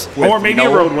 It is. Or maybe a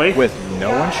roadway. with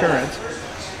no insurance.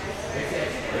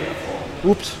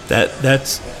 Oops.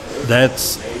 That's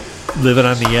living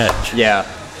on the edge. Yeah.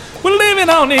 We're living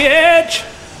on the edge.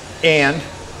 And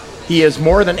he is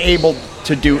more than able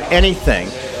to do anything,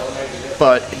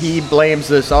 but he blames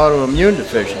this autoimmune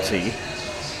deficiency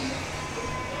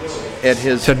at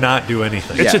his. To not do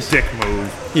anything. It's Yes. a dick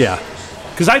move. Yeah.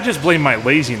 Because I just blame my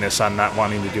laziness on not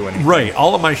wanting to do anything. Right.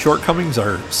 All of my shortcomings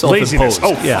are Laziness. self-imposed.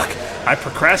 Oh, yeah. fuck. I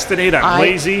procrastinate. I'm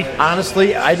lazy.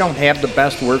 Honestly, I don't have the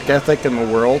best work ethic in the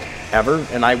world ever,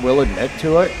 and I will admit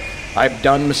to it. I've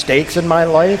done mistakes in my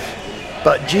life,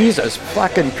 but Jesus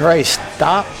fucking Christ,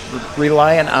 stop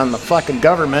relying on the fucking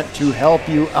government to help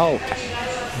you out.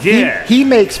 Yeah. He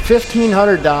makes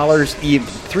 $1,500, even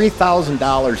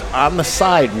 $3,000 on the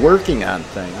side working on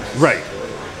things, Right.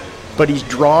 but he's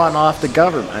drawing off the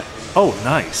government. Oh,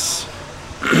 nice.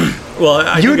 Well,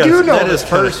 I You think do know that this is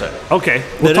kinda- person. Okay.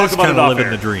 We'll That talk is about kind it of off living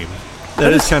air. the dream.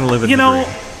 That is kind of living You the know,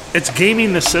 dream. it's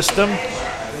gaming the system.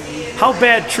 How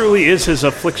bad truly is his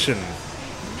affliction?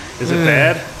 Is it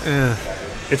bad?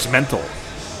 It's mental.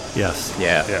 Yes.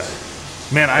 Yeah. Yeah.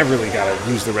 Man, I really gotta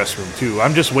use the restroom too.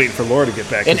 I'm just waiting for Laura to get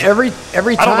back. And 'cause every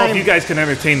I don't know if time you guys can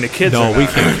entertain the kids. No, or we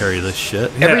not. can't carry this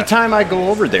shit. Yeah. every time I go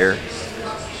over there,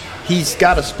 he's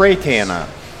got a spray tan on.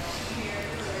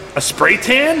 A spray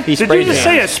tan? He Did spray you just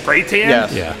tans. say a spray tan?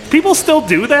 Yes. Yeah. People still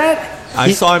do that?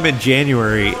 I saw him in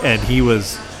January, and he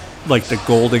was like the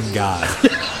golden god.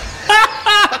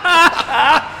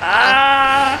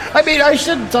 I mean, I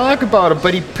shouldn't talk about him,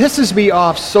 but he pisses me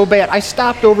off so bad. I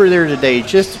stopped over there today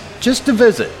just to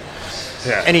visit.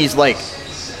 Yeah. And he's like,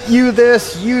 you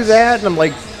this, you that. And I'm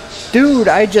like, dude,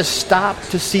 I just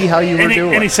stopped to see how you were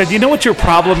doing. And he said, you know what your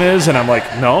problem is? And I'm like,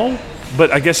 no,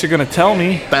 but I guess you're going to tell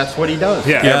me. That's what he does.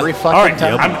 Yeah. Every fucking All right,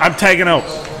 time. I'm tagging out.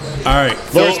 All right.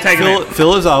 Laura's tagging it.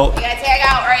 Phil is out. You gotta tag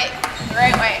out the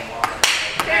right way.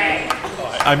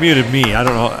 I muted me. I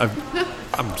don't know.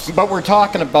 But we're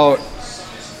talking about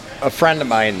a friend of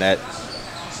mine that,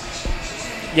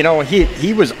 you know,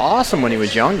 he was awesome when he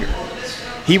was younger.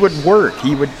 He would work.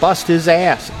 He would bust his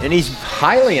ass. And he's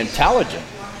highly intelligent.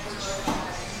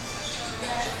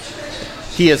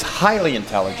 He is highly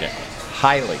intelligent.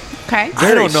 Highly. Okay.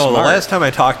 I don't know. smart. The last time I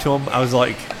talked to him, I was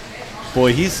like,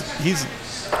 boy, he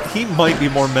might be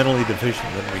more mentally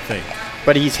deficient than we think.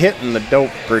 But he's hitting the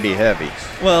dope pretty heavy.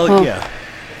 Well, yeah.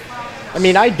 I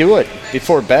mean, I do it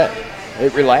before bed.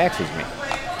 It relaxes me.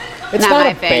 It's Not not,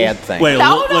 my a thing. bad thing. Wait,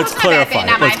 No, let's it's not a bad clarify. thing.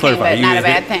 Not my Let's clarify. thing, but not a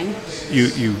bad thing.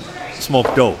 You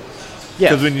smoke dope. Yeah.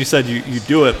 Because when you said you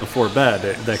do it before bed,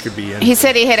 that could be anything. He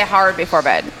said he hit it hard before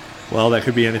bed. Well, that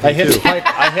could be anything I hit too. the pipe.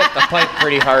 I hit the pipe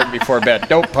pretty hard before bed.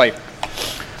 Dope pipe.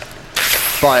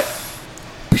 But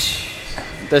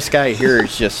this guy here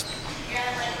is just.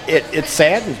 It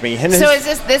saddens me. And So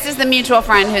his- this is the mutual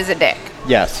friend who's a dick.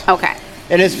 yes. Okay.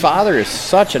 And his father is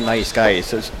such a nice guy. He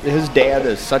says his dad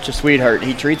is such a sweetheart.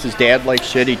 He treats his dad like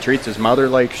shit. He treats his mother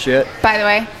like shit. By the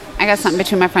way, I got something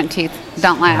between my front teeth.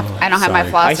 Don't laugh. I don't have my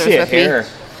sorry. I flossers see a with hair. me.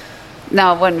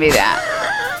 No, it wouldn't be that.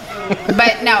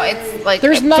 But no, it's like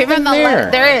There's nothing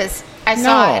there. There is. I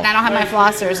saw No. it, and I don't have my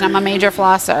flossers, and I'm a major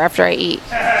flosser after I eat.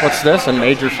 What's this? A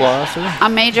major flosser? A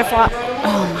major floss.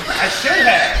 I should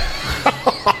have.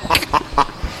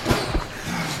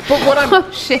 But what I'm. Oh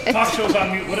shit! Talk show's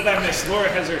on mute. What did I miss?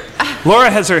 Laura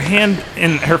has her hand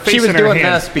in her face She was in her doing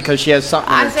hand. this because she has something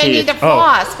in I her said I need teeth. to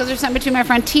floss because there's something between my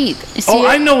front teeth. You see Oh, it?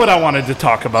 I know what I wanted to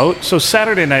talk about. So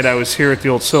Saturday night I was here at the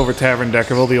old Silver Tavern,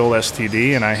 Deckerville, the old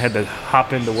STD, and I had to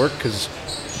hop into work because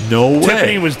No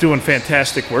Tiffany way. was doing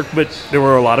fantastic work, but there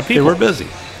were a lot of They people. were busy.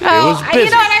 Oh, was You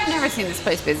busy. know what? I've never seen this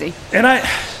place busy. And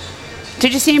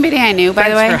Did you see anybody I knew, by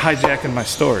the way? thanks for hijacking my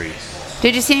story.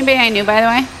 Did you see anybody I knew, by the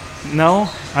way? No,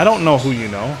 I don't know who you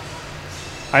know.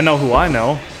 I know who I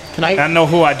know. Can I? I know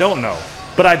who I don't know.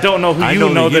 But I don't know who I you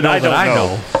know that I don't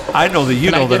know. I know that you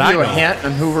Can know I give that I you a know. hint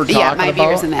on who we're talking Yeah, my about?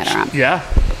 beers and that are on Yeah?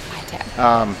 my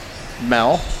tab.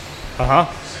 Mel. Uh-huh.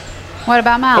 What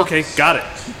about Mal? Okay, got it.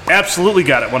 Absolutely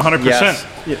got it. 100%. Yes.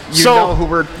 You So- know who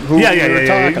we're talking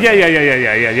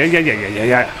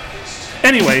Yeah.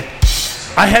 Anyway,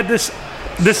 I had this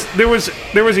there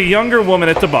was a younger woman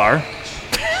at the bar,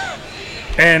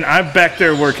 and I'm back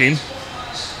there working,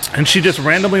 and she just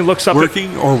randomly looks up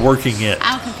Working or working it?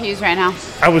 I'm confused right now.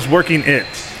 I was working it.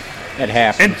 It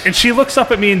happens. And she looks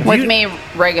up at me and With me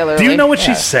regularly. do you know what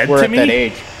she said we're to at that me?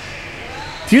 age.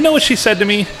 Do you know what she said to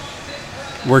me?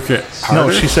 Work it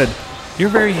harder? No, she said, "You're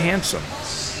very handsome."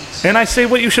 And I say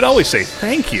what you should always say,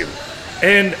 "Thank you."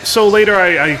 And so later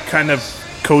I kind of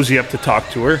cozy up to talk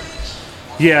to her.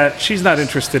 Yeah, she's not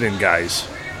interested in guys.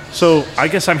 So I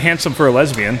guess I'm handsome for a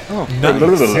lesbian. Oh,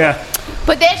 Nice. Yeah.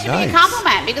 But that should be Nice. a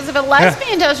compliment because if a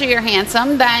lesbian tells you you're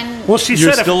handsome, then Well, she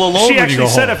You're said still if, alone she when you actually go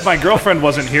said home. if my girlfriend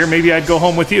wasn't here, maybe I'd go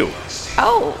home with you.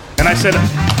 oh, And I said,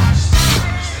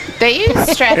 they use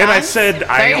strap and I said,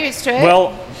 They're used to it.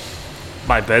 well,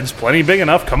 my bed's plenty big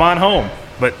enough. Come on home.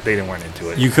 But they weren't into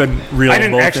it. You couldn't reel I them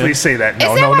didn't both actually in? say that. Is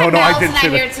No, that no, why no, no. I Mel's didn't not say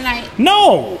here that. tonight?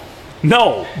 No.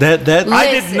 That I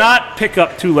did Listen. not pick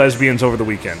up 2 lesbians over the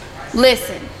weekend.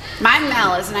 Listen, my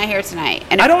Mel is not here tonight,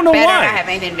 and I it don't know better why. not have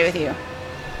anything to do with you.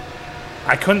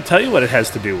 I couldn't tell you what it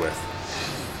has to do with.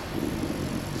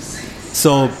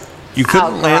 So you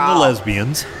couldn't Oh, land the girl.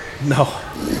 lesbians. No.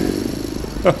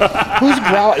 Who's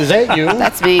growl? Is that you?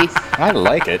 That's me. I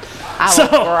like it. I So-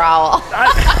 will growl.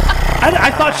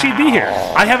 I thought she'd be here.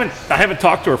 I haven't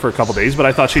talked to her for a couple days, but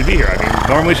I thought she'd be here. I mean,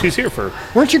 normally she's here for.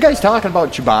 Weren't you guys talking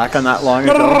about Chewbacca not long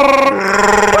ago?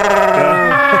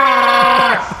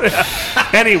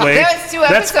 Anyway, That was 2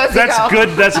 episodes that's ago. good.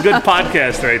 That's a good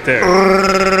podcast right there.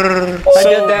 I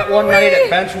did that one night at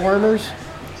Benchwarmers.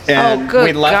 And Oh, good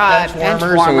we left God,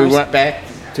 Benchwarmers and we Benchwarmers. went back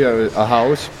to a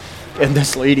house. And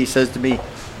this lady says to me,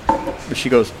 she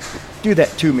goes, "Do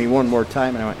that to me one more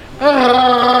time." And I went,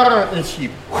 "Arr!" And she,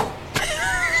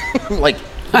 like,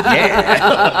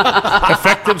 yeah.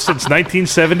 Effective since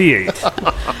 1978.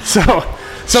 So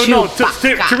no.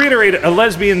 To reiterate, a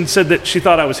lesbian said that she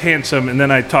thought I was handsome, and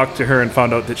then I talked to her and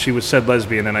found out that she was said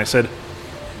lesbian, and I said,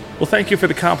 "Well, thank you for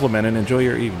the compliment and enjoy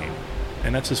your evening."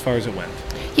 And that's as far as it went.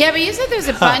 Yeah, but you said there's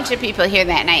a bunch of people here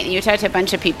that night, and you talked to a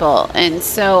bunch of people, and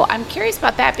so I'm curious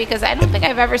about that because I don't think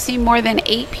I've ever seen more than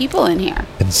 8 people in here.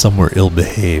 And some were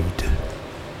ill-behaved.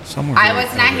 I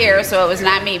was not here, so it was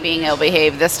not me being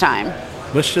ill-behaved this time.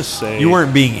 Let's just say You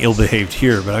weren't being ill-behaved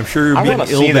here, but I'm sure you're I being wanna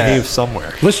see ill-behaved that.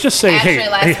 somewhere. Let's just say, Actually, hey,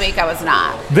 last week I was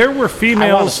not. there were females.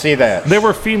 I wanna see that. There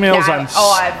were females Yeah, on.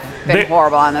 I've been they-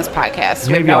 horrible on this podcast.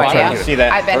 You have Maybe no I'll try to idea. get See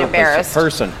that I've been embarrassed.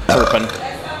 person chirping.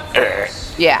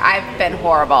 Yeah, I've been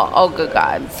horrible. Oh, good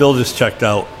God. Phil just checked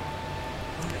out.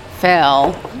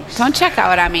 Phil, don't check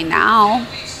out on me now.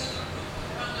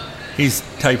 He's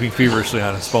typing feverishly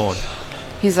on his phone.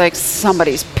 He's like,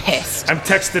 somebody's pissed. I'm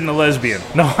texting the lesbian.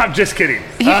 No, I'm just kidding.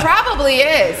 He probably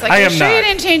is. Like, I are you am sure you not.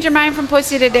 didn't change your mind from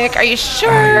pussy to dick? Are you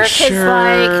sure? Are you 'Cause,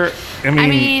 sure? like, I I mean-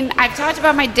 mean, I've talked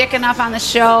about my dick enough on the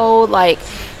show. Like,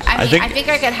 I think- think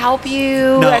I could help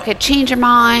you. No. I could change your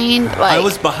mind. Like, I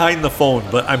was behind the phone,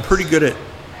 but I'm pretty good at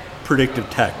predictive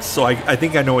text, so I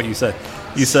think I know what you said.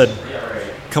 You said,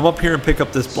 come up here and pick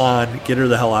up this blonde, get her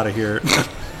the hell out of here.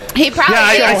 he probably.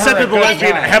 Yeah, I said to the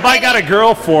lesbian, "Have I got a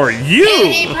girl for And you?"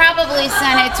 he probably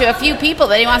sent it to a few people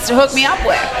that he wants to hook me up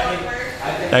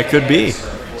with. That could be.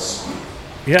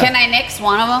 Yeah, Can I nix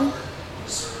one of them?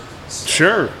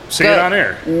 sure. Say it on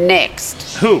air.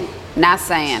 Nixed. Who? Not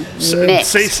saying. S- Nixed.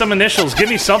 Say some initials. Give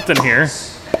me something here.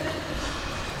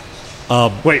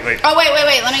 Wait. Oh,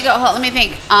 wait. Let me go. Hold, let me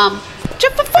think. I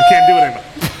can't do it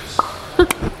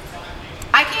anymore.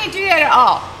 I can't do that at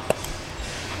all.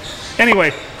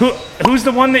 Anyway, who's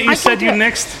the one that you I said can't you do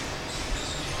it. nixed?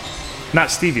 Not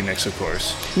Stevie Nicks, of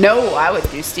course. No, I would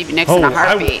do Stevie Nicks in a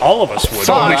heartbeat. all of us would.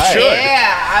 Fuck, we should.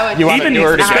 Yeah, I would. You wanna Even do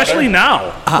her together? especially now.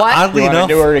 What? Oddly You wanna enough,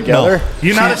 do her together? No.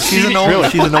 You're not a She's a Stevie- no. really?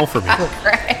 She's a no for me.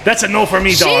 That's a no for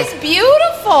me, dog. She's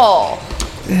beautiful.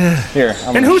 Here. I'm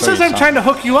And gonna who show says you I'm trying to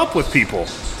hook you up with people?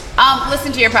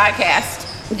 Listen to your podcast.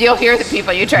 You'll hear the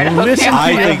people you try to hook me Listen up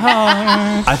to with.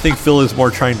 I think Phil is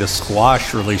more trying to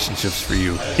squash relationships for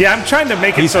you. Yeah, I'm trying to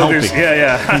make it He's so there's. helping.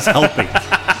 Yeah. He's helping.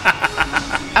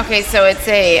 Okay, so it's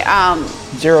a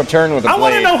Zero turn with a I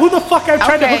want to blade. know who the fuck I'm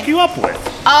trying to Okay. hook you up with.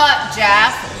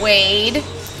 Jeff Wade.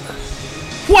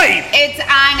 Wait, It's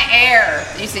on air.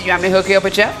 You said you want me to hook you up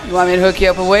with Jeff? You want me to hook you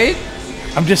up with Wade?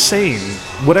 I'm just saying,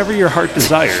 whatever your heart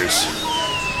desires.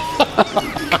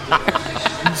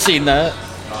 Seen that?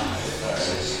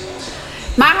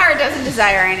 My heart doesn't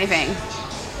desire anything.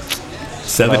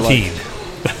 17.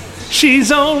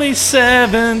 She's only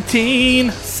 17.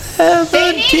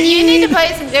 You need to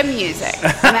play some good music.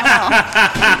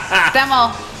 And then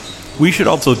we'll. We should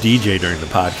also DJ during the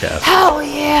podcast. Hell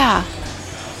yeah.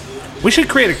 We should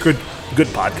create a good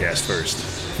podcast first.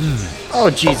 Oh,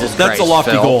 Jesus Christ. That's a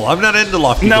lofty Phil. goal. I'm not into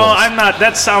lofty No, goals. I'm not.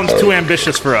 That sounds too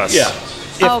ambitious for us. Yeah.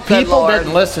 If Oh, good people Lord.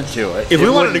 didn't listen to it, If we it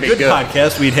wanted a wouldn't be good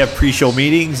podcast, we'd have pre-show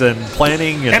meetings and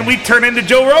planning. And we turn into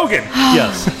Joe Rogan.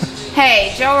 yes.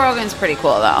 Hey, Joe Rogan's pretty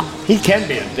cool though. He can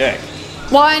be a dick.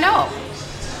 Well, I know.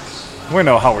 We're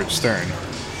no Howard Stern.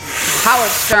 Howard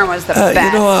Stern was the best.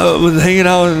 I was hanging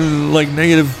out in like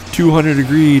negative 200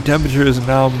 degree temperatures, and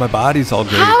now my body's all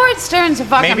great. Howard Stern's a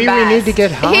fucking Maybe best. we need to get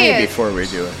He high is. before we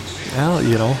do it. Well,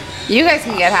 you know, You guys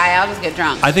can get high. I'll just get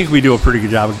drunk. I think we do a pretty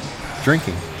good job of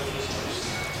drinking.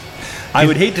 I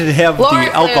would hate to have Laura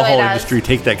the alcohol clearly does. industry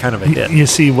take that kind of a hit. You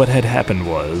see, what had happened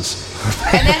was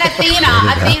And then Athena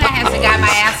has to guide my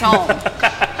ass home.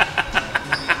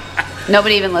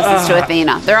 Nobody even listens to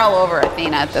Athena. They're all over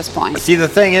Athena at this point. See, the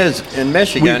thing is, in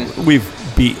Michigan, We've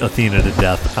beat Athena to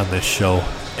death on this show.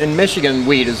 in Michigan,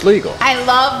 weed is legal. I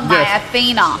love my Yes.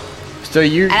 Athena. So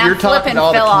you're I'm talking flipping to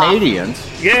all the Phil off.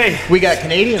 Canadians. yay. We got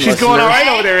Canadian She's listeners. going all right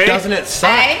over there, eh? Doesn't it suck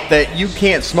Hey? that you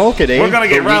can't smoke it, eh? We're gonna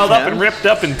get But we riled up can? and ripped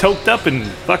up and toked up and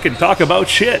fucking talk about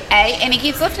shit. Hey, and he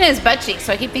keeps lifting his butt cheeks,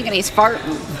 so I keep thinking he's farting.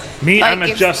 Me, Like, I'm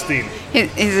it's- adjusting.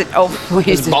 He's bald.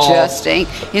 adjusting.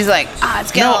 He's like,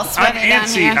 it's getting a No, little I'm sweaty down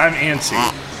antsy. here. I'm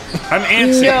antsy. I'm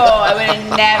antsy. No, I would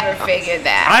have never figured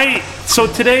that. So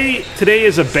today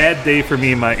is a bad day for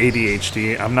me and my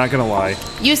ADHD. I'm not gonna lie.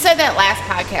 You said that last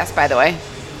podcast, by the way.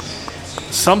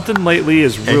 Something lately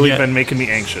has really yet- been making me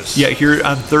anxious. Yeah, here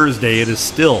on Thursday it is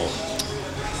still.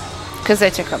 Because I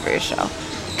took over your show.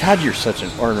 God, you're such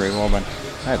an ornery woman.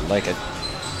 I like it.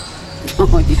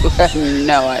 Oh, you have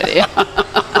no idea.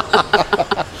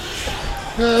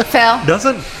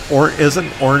 Phil?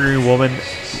 Isn't ornery woman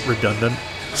redundant?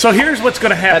 So here's what's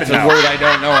gonna happen That's a now. word I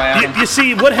don't know, Adam. You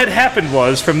see, what had happened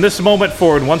was, from this moment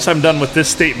forward, once I'm done with this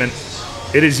statement,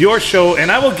 it is your show, and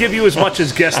I will give you as much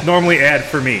as guests normally add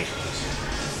for me.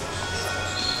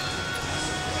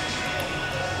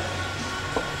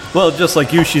 Well, just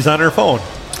like you, she's on her phone.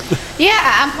 Yeah,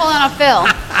 I'm pulling a Phil.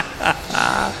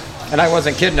 And I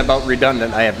wasn't kidding about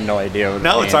redundant. I have no idea. What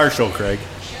Now it's our show, Craig.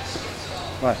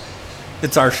 What?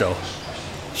 It's our show.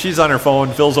 She's on her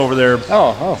phone. Phil's over there.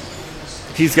 Oh.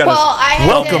 He's got Well, his... I had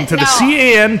Welcome to the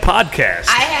CAN podcast.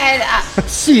 I had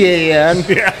CAN.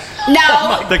 Yeah.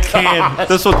 no. The can.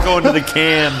 This one's going to the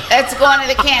can. It's going to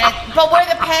the can. But we're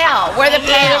the pal. We're the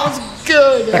pals.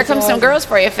 Good. Here comes some girls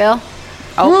for you, Phil.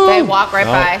 Oh, they walk right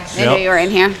by. They knew yep. you were in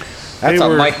here. That's They a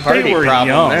were- Mike Party they were problem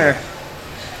young. there.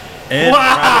 And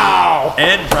Wow.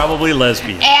 and probably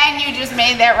lesbian. And you just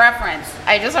made that reference.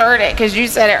 I just heard it because you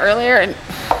said it earlier,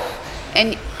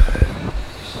 and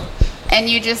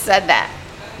you just said that.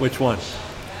 Which one?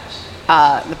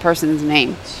 The person's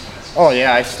name. Oh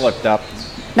yeah, I slipped up.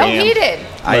 No, Damn. he did.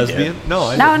 I Lesbian? did. No,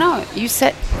 I No, didn't. no, you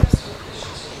said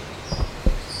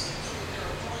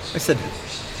I said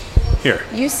here.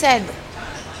 you said.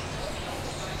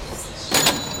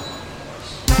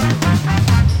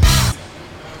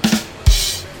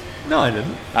 No, I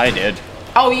didn't. I did.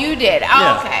 Oh, you did. Oh,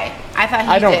 Yeah. okay. I thought he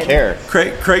I don't did. care.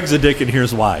 Craig's a dick, and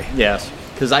here's why. Yes,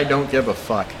 because I don't give a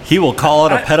fuck. He will call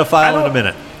it a I pedophile in a don't-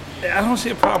 minute. I don't see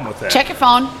a problem with that. Check your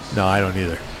phone. No, I don't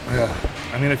either.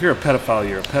 I mean, if you're a pedophile,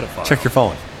 you're a pedophile. Check your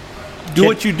phone. Do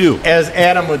what you do. As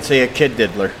Adam would say, a kid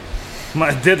diddler.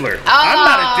 My diddler. Oh, I'm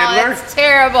not a diddler. That's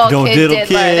terrible. Don't kid diddle diddler.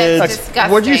 kids. That's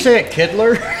disgusting. What'd you say, a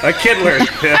kiddler? A kiddler.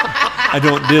 Yeah. I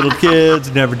don't diddle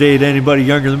kids. Never date anybody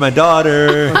younger than my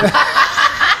daughter.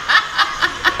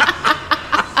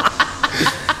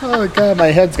 Oh god, my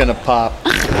head's gonna pop.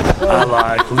 I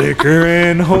like liquor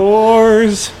and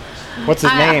whores. What's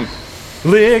his name?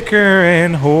 Liquor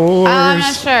and whores. I'm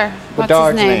not sure. What's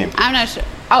dog's his name? name? I'm not sure.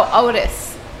 Oh,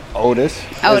 Otis. Otis.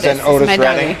 Otis. As in is Otis my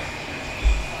Redding.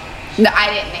 doggy. No,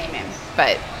 I didn't name him,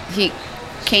 but he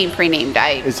came pre-named.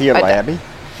 Is he a labby?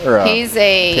 Or a He's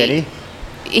a kitty?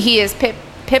 He is Pip.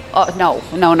 Oh no.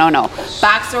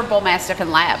 Boxer, Bull Mastiff,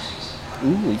 and Lab.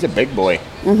 Ooh, he's a big boy.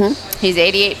 He's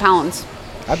 88 pounds,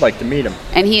 I'd like to meet him.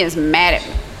 and he is mad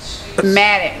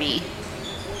at me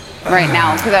right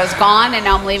now because I was gone and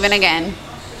now I'm leaving again.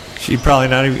 He probably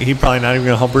not even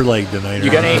gonna hump her leg tonight.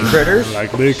 You got any critters?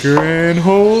 Like liquor and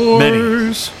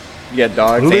whores. You got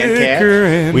dogs and Liquor cats?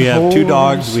 and We have 2 whores.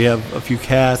 dogs. We have a few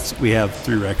cats. We have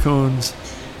 3 raccoons.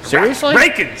 Seriously?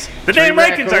 Rakins. The damn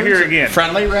Rakins are here again.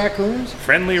 Friendly raccoons?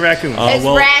 Friendly raccoons. It's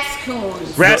well-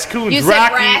 Rascoons. Rascoons. You said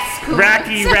Rocky. rascoons.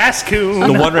 Rocky Rascoon.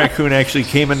 The one raccoon actually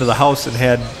came into the house and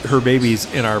had her babies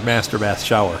in our master bath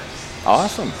shower.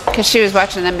 Awesome. Because she was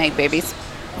watching them make babies.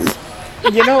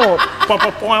 You know,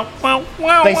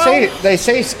 they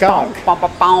say skunk. Skunk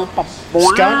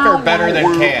are better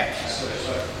than cats.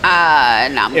 No,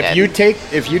 I'm good.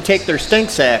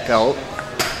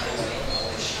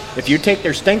 If you take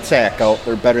their stink sack out,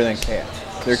 they're better than cats.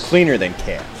 They're cleaner than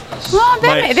cats. Well,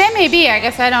 My- that may be. I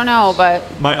guess I don't know, but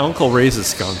My uncle raises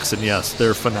skunks, and yes,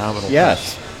 they're phenomenal.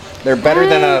 Yes, they're better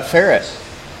than a ferret.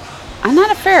 I'm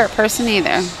not a ferret person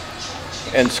either.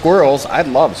 And squirrels, I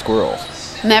love squirrels.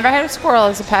 Never had a squirrel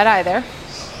as a pet either.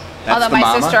 That's Although the my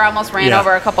mama? sister almost ran Yeah.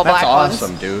 over a couple That's black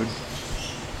awesome, ones. dude.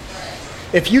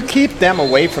 If you keep them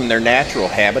away from their natural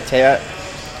habitat,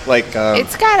 like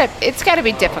It's gotta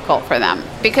be difficult for them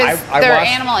because I their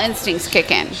watched- animal instincts kick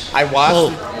in. I watched.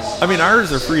 Well, I mean,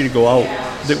 ours are free to go out.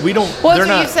 That we don't. Well, they're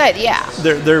that's what not. you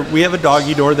said, yeah. We have a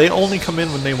doggy door. They only come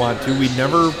in when they want to. We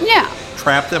never Yeah.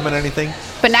 trap them in anything.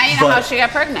 But now you know But- how she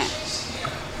got pregnant.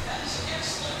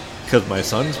 Because my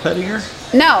son's petting her.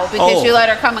 No, because Oh. you let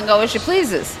her come and go as she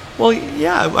pleases. Well,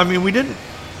 yeah. I mean, we didn't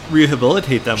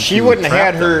rehabilitate them. She to wouldn't have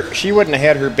trap had them. her. She wouldn't have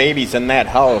had her babies in that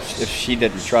house if she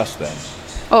didn't trust them.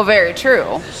 Oh, very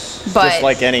true. But Just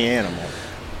like any animal.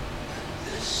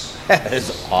 That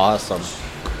is awesome.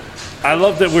 I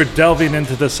love that we're delving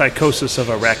into the psychosis of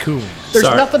a raccoon. There's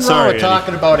Sorry- nothing wrong sorry, with Eddie.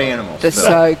 talking about animals. the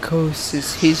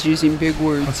psychosis. He's using big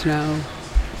words now.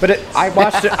 But I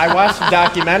watched it. I watched a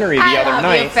documentary the I other love you,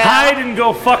 night. Phil. Hide and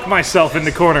go fuck myself in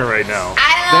the corner right now.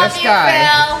 I love This you,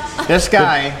 guy, Phil. this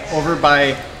guy over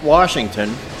by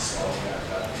Washington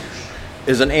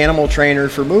is an animal trainer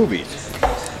for movies.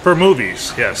 For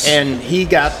movies, yes. And he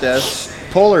got this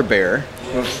polar bear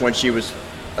when she was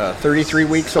 33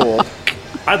 weeks old,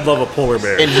 I'd love a polar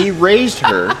bear. and he raised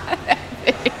her.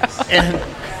 And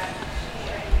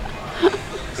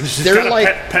She's they're got a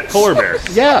like- pet polar bear.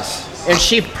 yes, and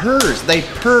she purrs. They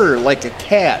purr like a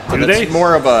cat, but Do it's they?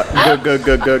 more of a go.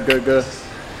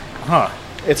 Huh.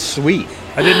 It's sweet.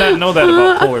 I did not know that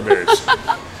about polar bears.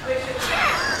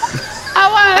 I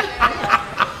want.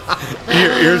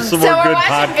 Here's some So more we're good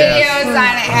watching podcasts. videos on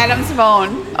Adam's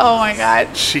phone. Oh my god.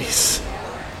 Jeez.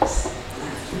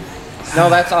 No,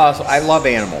 that's awesome. I love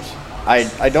animals.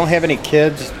 I don't have any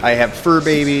kids. I have fur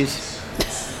babies.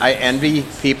 I envy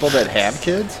people that have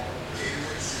kids.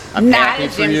 I'm Not happy a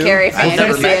for Jim you. Carrey fan, I've never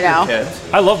just so met you your know. kids.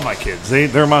 I love my kids.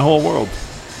 They're my whole world.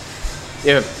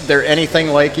 If they're anything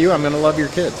like you, I'm going to love your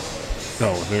kids.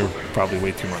 No, they're probably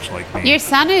way too much like me. Your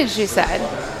son is, you said.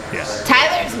 Yeah.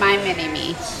 Tyler's my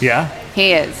mini-me. Yeah?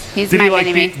 He is. He's Did my he like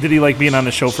mini-me. did he like being on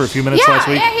the show for a few minutes last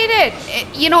week? Yeah, he did.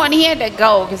 And he had to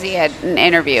go because he had an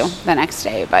interview the next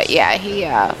day. But yeah, he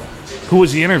Who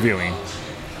was he interviewing?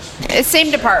 same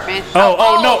department. No. Same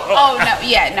Oh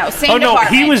no, department.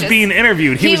 he was just- being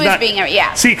interviewed. He was not being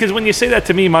yeah. See, because when you say that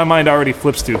to me, my mind already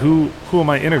flips to who am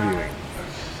I interviewing?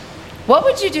 What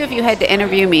would you do if you had to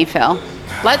interview me, Phil?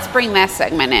 Let's bring that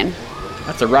segment in.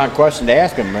 That's the wrong question to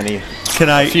ask him when he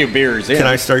a few beers in. Can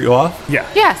I start you off? Yeah.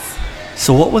 Yes.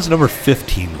 So what was number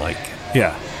 15 like?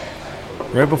 Yeah.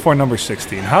 Right before number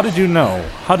 16. How did you know?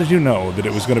 How did you know that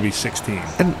it was going to be 16?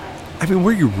 And I mean,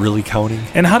 were you really counting?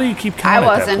 And how do you keep I counting?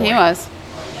 wasn't. He was.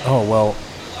 Oh well.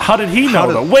 How did he know? How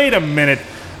did- though? Wait a minute.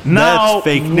 Now, That's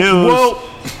fake news. Whoa.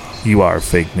 You are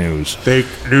fake news. Fake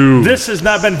news. This has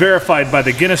not been verified by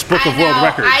the Guinness Book of World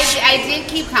Records. I did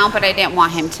keep count, but I didn't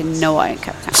want him to know I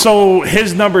kept count. So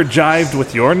his number jived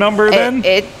with your number then?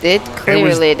 It It clearly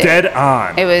was did. dead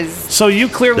on. It was. So you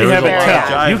clearly There have was a a lot of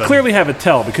tell. You jiving. clearly have a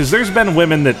tell because there's been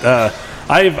women that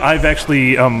I've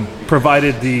actually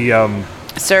provided the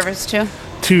Service too?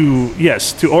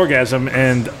 to orgasm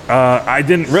and I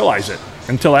didn't realize it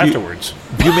until afterwards.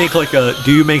 Do you make like a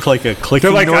clicking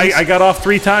They're like, noise? I got off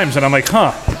 3 times and I'm like,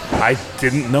 huh? I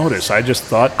didn't notice. I just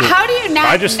thought that. How do you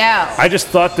not know? I just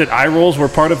thought that eye rolls were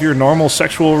part of your normal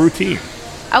sexual routine.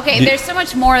 Okay, there's so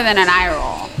much more than an eye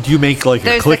roll. Do you make like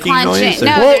There's a clicking the clenching. noise?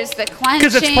 No, there's the clenching.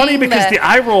 Because it's funny because the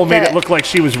eye roll made it look like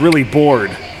she was really bored.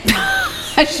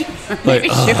 Maybe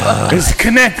she was.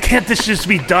 Can't this just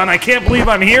be done? I can't believe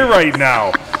I'm here right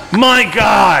now. My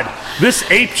God, this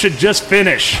ape should just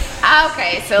finish.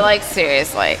 Okay, so like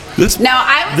seriously. This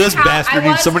I was bastard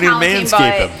needs somebody to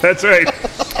manscape him. That's right.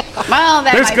 Well,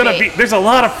 that There's a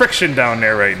lot of friction down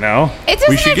there right now. It doesn't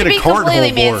We should have to get a be cornhole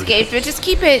completely board. manscaped, but just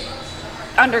keep it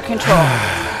under control.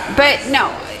 But no,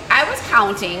 I was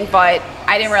counting, but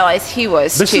I didn't realize he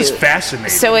was This too. is fascinating.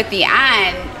 So at the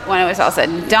end, when it was all said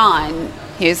and done,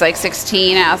 he was like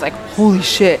 16, and I was like, holy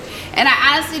shit. And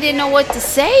I honestly didn't know what to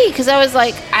say, because I was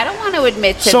like, I don't want to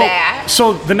admit to that.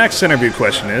 So the next interview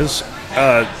question is,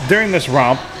 during this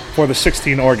romp for the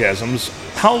 16 orgasms,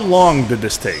 how long did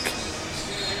this take?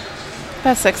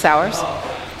 About 6 hours.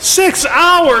 6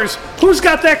 hours? Who's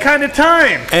got that kind of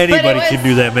time? Anybody was- can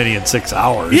do that many in 6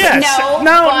 hours. Yes. No,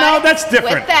 No, but that's with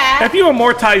different. that- If you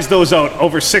amortize those out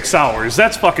over 6 hours,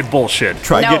 that's fucking bullshit.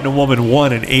 Try No. getting a woman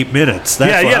one in 8 minutes.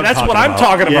 That's That's what I'm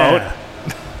talking about. Yeah.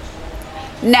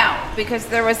 No, because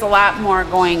there was a lot more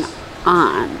going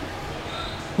on.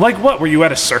 Like what? Were you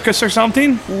at a circus or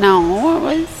something? No,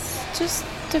 it was just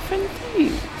different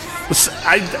things.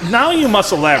 Now you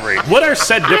must elaborate. What are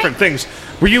said different things?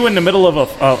 Were you in the middle of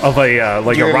a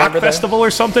like Do you a rock remember that? festival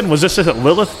or something? Was this at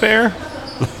Lilith Fair?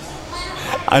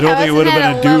 I don't think it would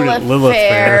have been a dude at Lilith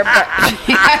Fair.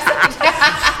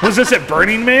 Was this at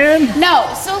Burning Man?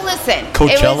 No, so listen.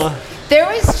 Coachella? There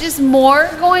was just more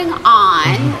going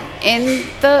on in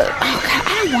the. Oh God,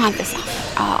 I don't want this.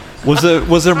 Oh,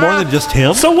 Was there more than just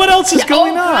him? So what else is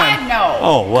going on? God, no.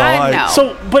 Oh, well, God, I- no.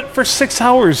 So, but for 6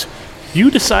 hours, you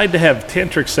decide to have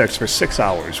tantric sex for 6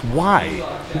 hours. Why?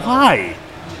 Why?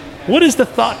 What is the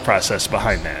thought process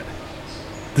behind that?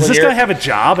 Does When this you're- guy have a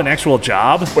job, an actual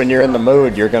job? When you're in the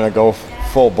mood, you're going to go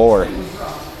full bore.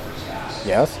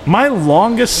 Yes? My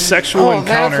longest sexual Oh, that's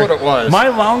encounter. what it was. My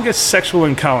longest sexual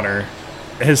encounter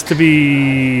has to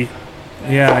be.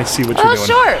 Yeah, I see what you're doing.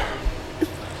 short.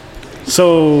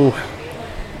 So,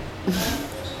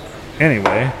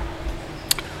 anyway.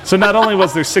 So not only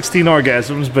was there 16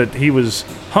 orgasms, but he was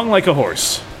hung like a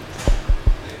horse.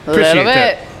 A little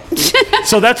that. bit.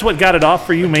 So that's what got it off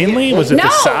for you mainly? Was it No, the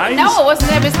size? no, it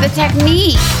wasn't. It was the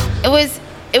technique. It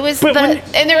was But when-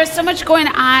 and there was so much going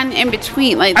on in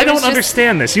between. Like I there was don't just-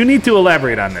 understand this. You need to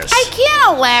elaborate on this. I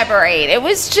can't elaborate. It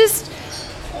was just.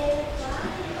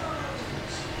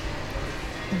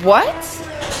 What?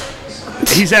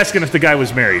 He's asking if the guy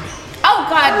was married. Oh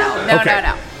God, no, Okay.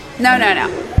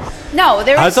 no.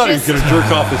 There was I thought just, he was going to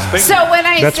jerk off his finger. So when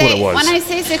I That's say what it was. when I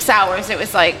say 6 hours, it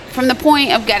was like from the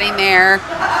point of getting there.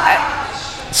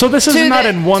 So this is To not the-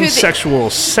 in one to the- sexual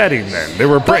setting then. There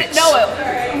were breaks.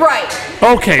 But no, right.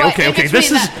 Okay, But okay, in okay. between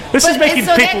This is but- making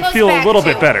so that people goes feel a back little to-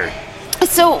 bit better.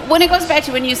 So when it goes back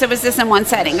to when you said was this in one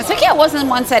setting, it's like yeah, it wasn't in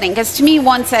one setting because to me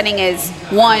one setting is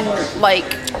one like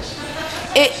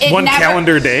it One never,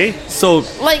 calendar day. So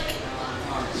like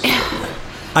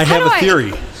I have do a I-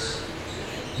 theory.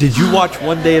 Did you watch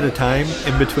One Day at a Time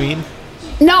in between?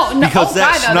 No. Because Oh,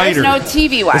 that's God, no, Schneider. there's no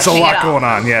TV watching It's a lot at all. going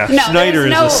on, yeah. No, Schneider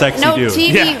there was is a sexy no dude.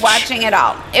 TV Yeah. watching at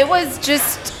all. It was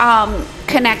just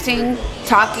connecting,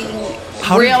 talking,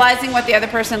 How did you- realizing what the other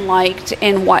person liked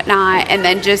and whatnot, and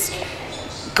then just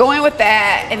going with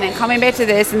that, and then coming back to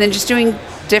this, and then just doing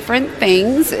different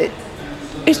things.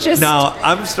 It's just Now,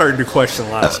 I'm starting to question a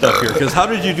lot of stuff here, because how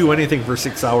did you do anything for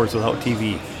 6 hours without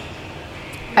TV?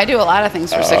 I do a lot of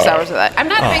things for 6 hours of that. I'm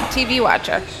not a big TV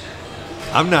watcher.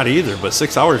 I'm not either, but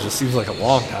 6 hours just seems like a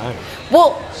long time.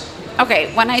 Well,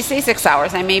 okay, when I say 6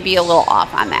 hours, I may be a little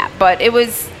off on that, but it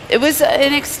was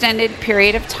an extended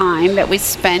period of time that we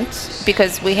spent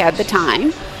because we had the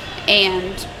time,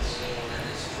 and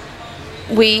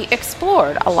we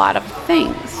explored a lot of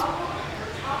things.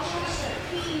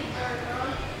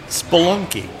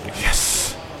 Spelunking.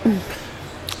 Yes.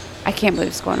 I can't believe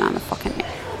it's going on the fucking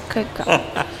air. Good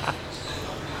God.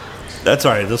 That's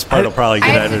all right. This part will probably I get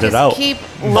have to edited just out. keep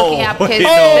looking up because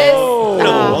wait,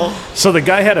 no. So the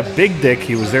guy had a big dick.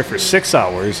 He was there for 6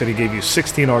 hours, and he gave you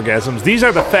 16 orgasms. These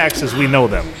are the facts as we know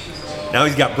them. Now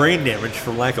he's got brain damage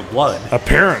from lack of blood.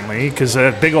 Apparently, because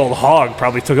a big old hog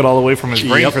probably took it all away from his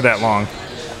brain Yep. for that long.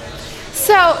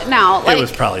 So now, like,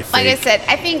 was probably like I fake. said,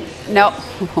 I think no,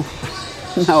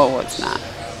 no, it's not.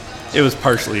 It was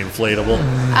partially inflatable.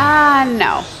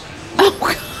 No.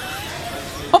 Oh,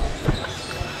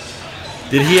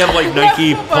 Did he have like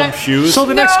Nike No, pump but- shoes? So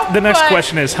the No, next but-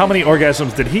 question is, how many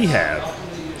orgasms did he have?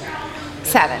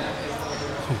 7.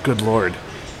 Oh, good lord.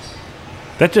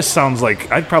 That just sounds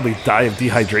like I'd probably die of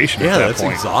dehydration yeah, at that that's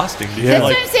point. exhausting. Did Yeah. you, That's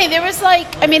what I'm saying. There was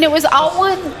it was all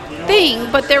one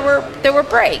thing, but there were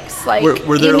breaks. Like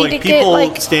were there you need like to people get,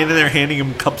 like, standing there handing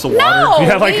him cups of No. water?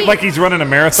 Yeah, we- like he's running a So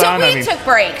marathon. we I mean, took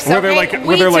breaks. were there okay? like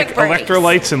We took breaks.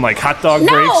 electrolytes and like hot dog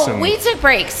breaks? No, And, we took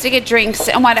breaks to get drinks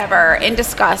and whatever, and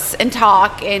discuss and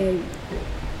talk and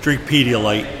Drink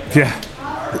Pedialyte. yeah.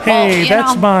 Hey, you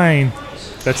that's know. mine.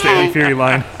 That's the Eddie Fury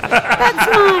line.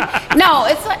 that's mine. No,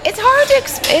 it's hard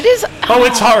to. It is. Oh,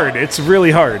 it's hard. It's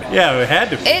really hard. Yeah, it had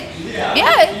to be.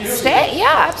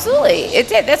 Yeah, absolutely. It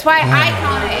did. That's why I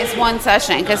count it as one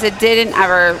session because it didn't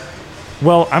ever.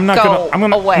 Well, I'm not Go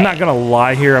away. I'm not gonna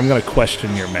lie here. I'm gonna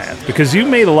question your math because you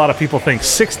made a lot of people think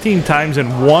 16 times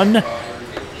in one.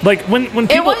 Like when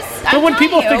people was- I'm when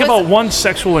people telling you, think it was- about one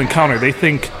sexual encounter, they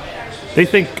think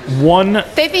one.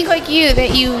 They think like you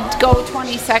that you go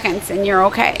 20 seconds and you're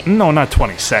okay. No, not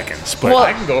 20 seconds, but Well-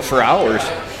 I can go for hours.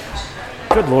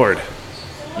 good lord,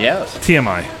 Yes.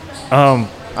 TMI.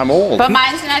 I'm old. But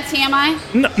mine's not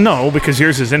TMI. No, because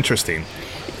yours is interesting.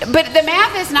 But the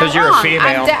math is not 'Cause you're a wrong.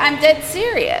 female. I'm dead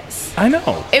serious. I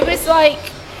know. It was like,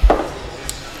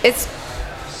 it's.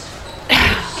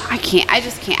 I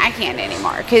just can't. I can't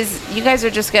anymore because you guys are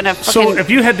just gonna. So Fucking, if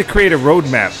you had to create a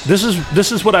roadmap, this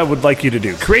is what I would like you to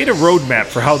do. Create a roadmap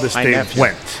for how this My day nephew.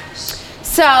 went.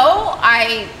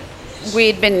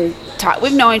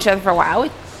 we've known each other for a while.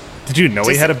 Did you know he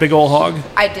Just- had a big old hog?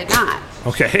 I did not.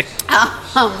 Okay.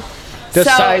 Does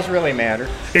so- size really matter?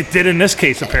 It did in this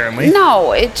case, apparently.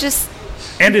 No, it just.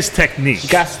 And his technique. You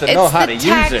got to know it's how the to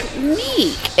use it.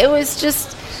 technique. It was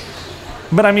just.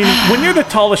 But I mean, when you're the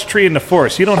tallest tree in the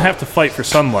forest, you don't have to fight for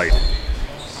sunlight.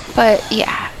 But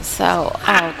yeah. So,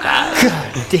 oh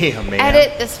god. Damn, man.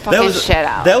 Edit this fucking shit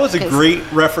out. That was a 'cause great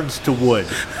reference to wood.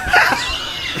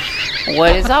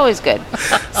 Wood is always good.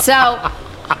 So,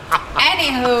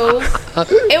 anywho,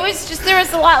 it was just, there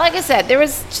was a lot, like I said, there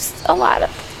was just a lot of.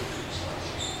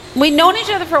 We'd known each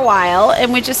other for a while,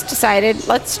 and we just decided,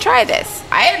 let's try this.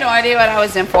 I had no idea what I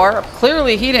was in for.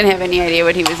 Clearly, he didn't have any idea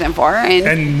what he was in for.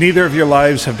 And neither of your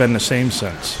lives have been the same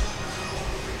since.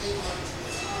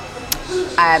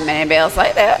 I have many bales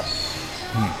like that.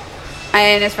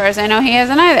 And as far as I know, he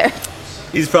hasn't either.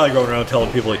 He's probably going around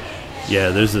telling people, like, yeah,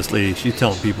 there's this lady. She's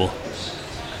telling people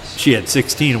she had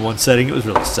 16 in one setting. It was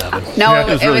really 7. No, Yeah, it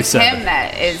was really 7. him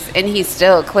that is, and he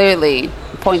still clearly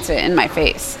points it in my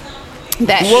face.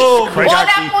 That Whoa, well, Christ.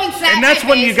 that points at And that's my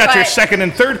when you face, got your but- second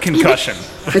and third concussion.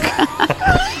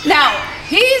 Now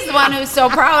he's the one who's so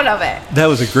proud of it. That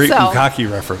was a great So-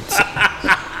 Bukkake reference.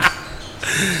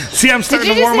 See, I'm Did starting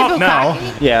you to just warm say up now.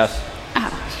 bukkake? Yes.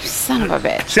 Oh, you son of a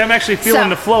bitch. See, I'm actually feeling So-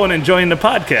 the flow and enjoying the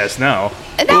podcast now.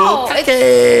 No, it's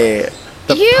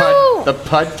you. The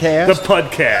podcast. The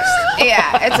podcast.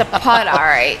 Yeah, it's a pud, all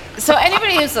right. So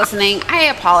anybody who's listening, I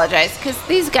apologize because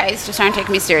these guys just aren't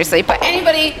taking me seriously. But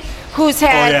anybody who's Oh,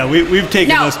 had, yeah, we've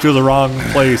taken No. this to the wrong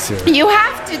place here. you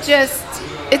have to just.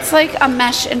 It's like a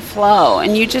mesh and flow,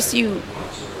 and you.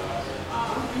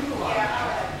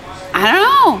 I don't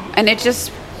know, and it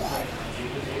just.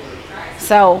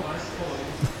 So,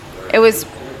 it was.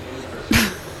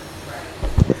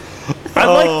 I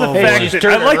like the fact she's that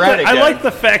turning red I again. like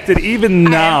the fact that even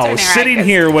now, turning red sitting 'cause-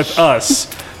 here with us,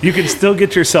 you can still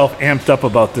get yourself amped up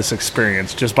about this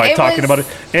experience just by It talking was- about it.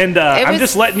 And I'm was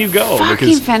just letting you go Fucking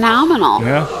because phenomenal.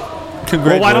 yeah. Congratulations.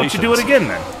 Well, why don't you do it again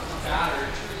then?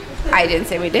 I didn't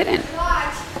say we didn't.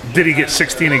 Did he get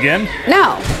 16 again?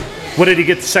 No. What did he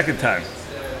get the second time?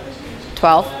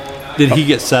 12. Did he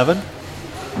get 7?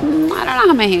 I don't know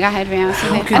how many he got, to be honest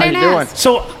with you. How I you didn't doing? ask.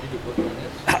 So,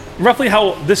 roughly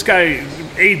how this guy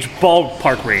age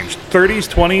ballpark range? 30s,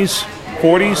 20s,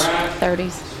 40s?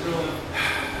 30s.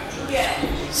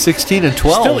 16 and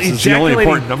 12 Still is the only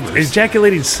important numbers.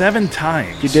 ejaculating 7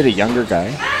 times. You did a younger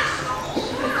guy.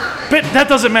 But that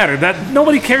doesn't matter. That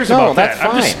nobody cares No, about that's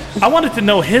that. I wanted to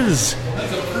know his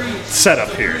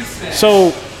setup here.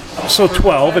 So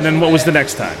 12, and then what was the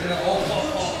next time?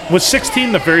 Was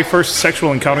 16 the very first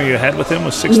sexual encounter you had with him?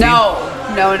 Was 16? No.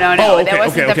 Oh, okay, that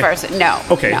wasn't okay. the first. No.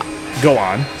 Okay, No. go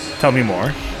on. Tell me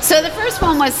more. So the first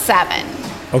one was 7.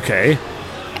 Okay,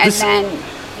 And This- then,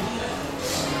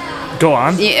 go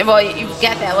on. well, you've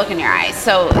got that look in your eyes.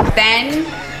 So then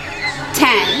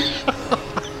 10.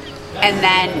 And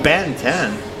then Ben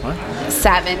 10. What?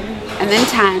 7. And then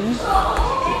 10.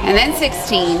 And then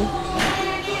 16.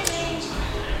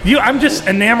 I'm just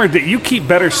enamored that you keep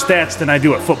better stats than I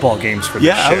do at football games for this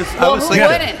Yeah, shit. I was Who thinking.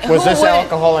 wouldn't? Was Who this wouldn't?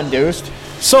 alcohol induced?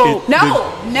 So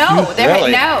No.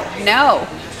 Really? No.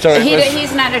 So it was-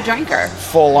 He's not a drinker.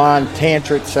 Full on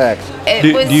tantric sex. It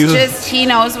Do- was do you- just he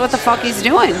knows what the fuck he's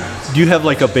doing. Do you have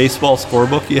like a baseball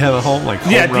scorebook you have at home? Like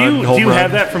home yeah, run, do home you run?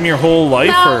 have that from your whole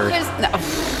life, No, or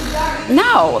 'cause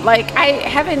no, like I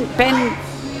haven't been.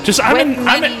 just with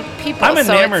many people, I'm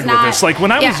so enamored it's with not- this. Like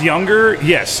when I was yeah. younger,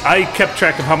 yes, I kept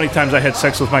track of how many times I had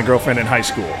sex with my girlfriend in high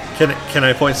school, Can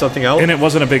I point something out? and it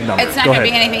wasn't a big number. It's not Go going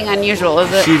to be ahead. anything unusual,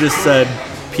 is it? She just said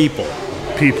people.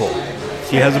 People,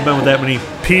 She hasn't been with that many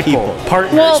people,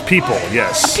 partners, Well, people.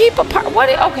 Yes. People. What?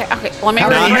 Okay. Let me How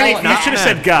many- rephrase You that. should have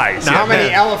said guys. How Yeah. many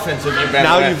man. elephants have you been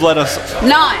Now with? you've let us.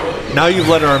 None. Now you've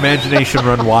let our imagination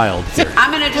run wild. Here.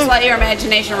 I'm going to just let your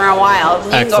imagination run wild.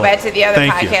 You can go Excellent. back to the other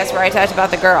Thank you. podcast where I talked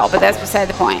about the girl, but that's beside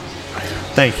the point.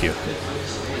 Thank you.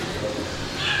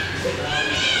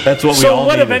 That's what we So all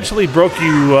what needed. eventually broke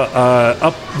you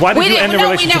up? Why did you end the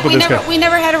relationship with this guy? We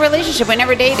never had a relationship. We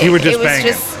never dated. You were just it was banging.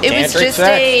 just it was Tantric just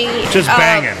sex? a Just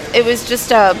banging. It was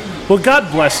just a Well,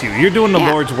 God bless you. You're doing the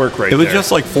Yeah. Lord's work right It was there.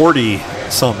 just like 40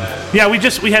 some. Yeah, we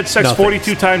had sex Nothing.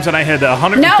 42 times, and I had no. It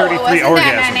 133 wasn't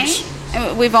that many.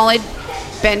 orgasms. We've only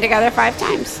been together 5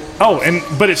 times. Oh,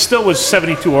 but it still was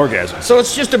 72 orgasms. So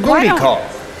it's just a Why booty don't- call.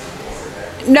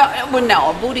 No,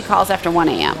 no. Booty calls after 1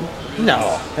 a.m.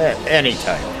 No,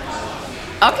 anytime.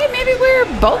 Okay, maybe we're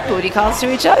both booty calls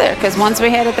to each other because once we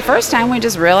had it the first time, we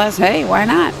just realized, hey, why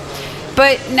not?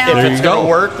 But no. If There it's you gonna go.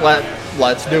 work,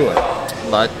 let's do it.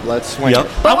 Let's swing Yep.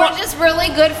 it. But I we're want- just really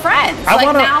good friends. I Like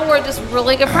wanna- now we're just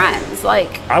really good friends.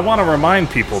 Like I want to remind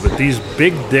people that these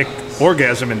big dick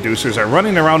orgasm inducers are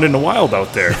running around in the wild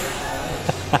out there.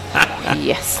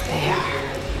 yes, they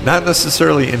are. Not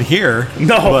necessarily in here.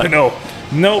 No, but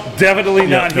nope, definitely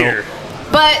Yeah, not no. here.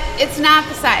 But it's not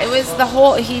the side. It was the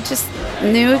whole. He just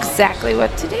knew exactly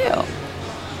what to do.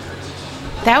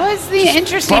 That was the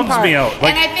interesting Bums part. me out.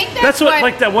 Like, and I think that's what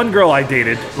like that one girl I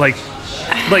dated. Like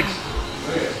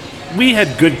we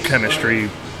had good chemistry.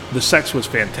 The sex was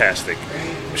fantastic.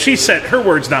 She said her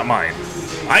words, not mine.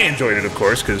 I enjoyed it, of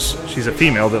course, because she's a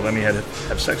female that let me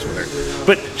have sex with her.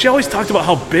 But she always talked about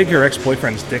how big her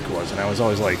ex-boyfriend's dick was, and I was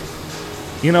always like,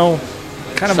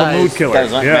 kind of a mood Size killer.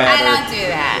 doesn't Yeah. matter. I don't do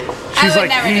that. She's I would like,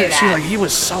 never do that. she's like, he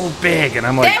was so big, and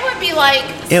I'm like, that would be like.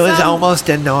 it was some- almost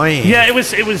annoying. yeah, it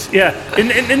was, yeah.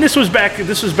 And this was back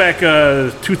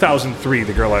 2003.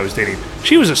 The girl I was dating,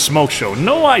 she was a smoke show.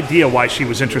 No idea why she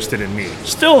was interested in me.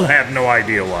 Still have no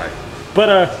idea why.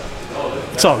 But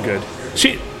it's all good.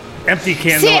 She empty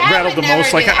can See, I rattled would the never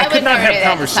most. do Like that. I could would not never have do that to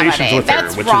conversations somebody. with her,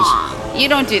 That's which wrong. You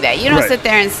don't do that. You don't Right. sit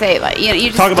there and say like you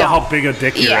just talk about don't. how big a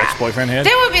dick your ex-boyfriend had.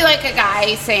 There would be like a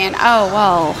guy saying, "Oh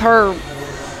well, her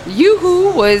yoo-hoo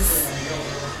was."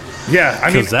 Yeah, I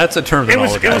mean, Because that's a term that it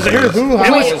was- all the it was guys a- use. Hoo-ha we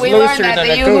was we looser learned that than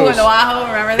the a yoo-hoo goose. and the wahoo.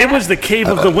 Remember that? it was the cave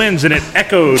of the winds, and it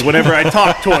echoed whenever I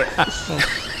talked to it.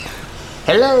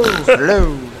 Hello,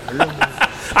 hello.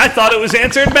 I thought it was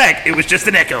answering back. It was just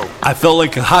an echo. I felt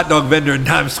like a hot dog vendor in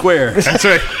Times Square. That's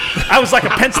right. I was like a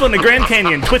pencil in the Grand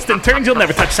Canyon. Twists and turns, you'll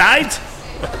never touch sides.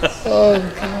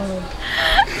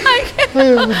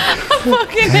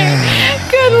 fucking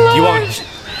good lord. You want?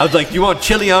 I was like, you want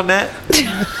chili on that?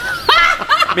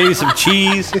 Maybe some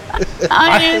cheese.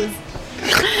 Onions.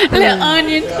 Little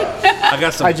onion. I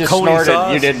got some I just Coney snorted.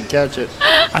 sauce. You didn't catch it.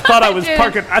 I thought I was did.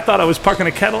 parking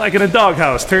a Cadillac in a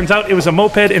doghouse. Turns out it was a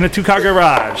moped in a 2-car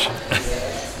garage.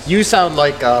 You sound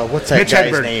like what's that Mitch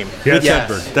guy's Hedberg. name? Yes. Mitch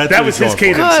Hedberg. That's That what was he's his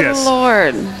going for. cadence. Good Yes.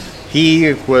 Lord.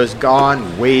 He was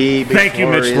gone way before Thank you,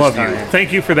 Mitch. his Love time. you.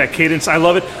 Thank you for that cadence. I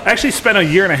love it. I actually spent a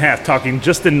year and a half talking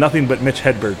just in nothing but Mitch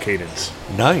Hedberg cadence.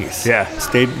 Nice. Yeah.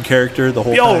 Stayed in character the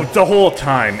whole Oh, time. the whole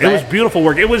time. It was That- beautiful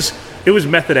work. It was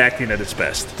method acting at its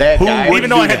best. That guy Even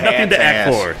though I had nothing to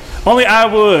act for. Only I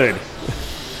would.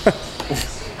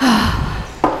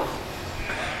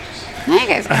 Now you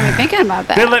guys got me thinking about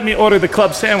They that. let me order the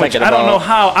club sandwich. Thinking I don't about- know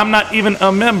how. I'm not even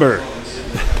a member.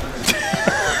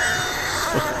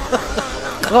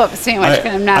 Club sandwich.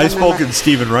 I'm not I a spoke member. in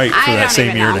Stephen Wright for I that don't same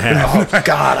even year and a know. half. Oh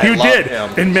God, I You love did. him.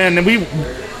 And man, and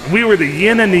we were the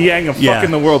yin and the yang of Yeah.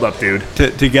 fucking the world up, dude.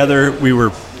 Together, we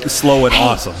were slow and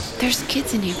awesome. There's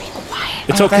kids in here. Be quiet.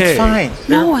 It's Oh, okay. That's fine.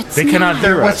 No, it's They not. cannot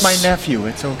hear They're with us. my nephew.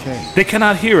 It's okay. They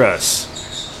cannot hear us.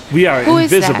 We are Who is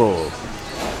that? invisible.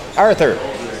 Arthur.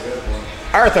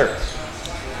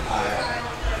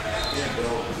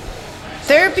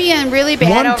 They're being really bad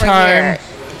One over time- here.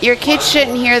 Your kids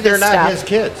shouldn't hear They're this not stuff. his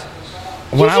kids.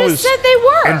 When you I just was said they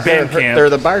were. in band camp. They're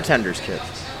the bartender's kids.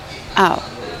 Oh,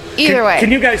 either way.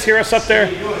 Can you guys hear us up there?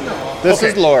 This Okay.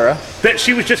 is Laura. That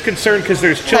she was just concerned because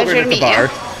there's children Pleasure at to the meet bar. you.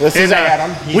 This is And,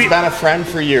 Adam. He's we- been a friend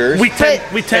for years. We tend.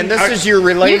 and this our- is your You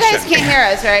relation. guys can't hear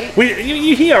us, right?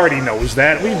 He already knows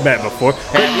that. We've met before.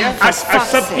 Our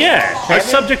fuck's sake. our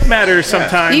subject matter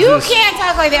sometimes You is can't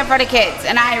talk like that in front of kids,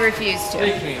 and I refuse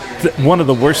to. one of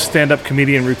the worst stand-up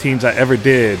comedian routines I ever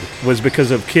did was because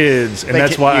of kids, and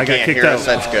that's why You I got can't kicked hear out. us.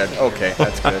 That's good. Okay,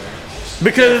 that's good.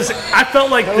 Because I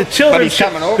felt like the children he's should,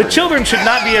 coming over. the children should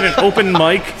not be at an open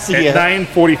mic See ya. at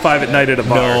 9:45 at night at a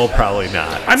bar. No, probably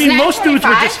not. I mean, It's most dudes were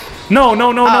 9:45? just no.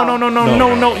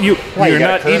 You're Why, you got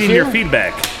not a eating curfew? your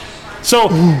feedback. So,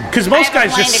 because I most have a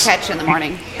guys plane just to catch in the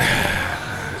morning.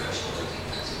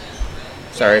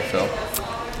 Sorry, Phil.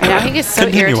 I know he gets so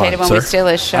Continue irritated on, when we sir. steal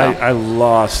his show. I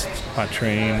lost my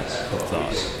train of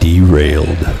thought.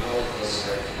 Derailed.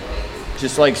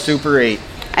 Just like Super 8.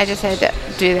 I just had to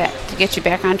do that to get you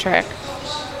back on track.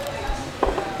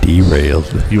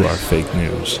 Derailed. You are fake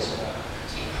news.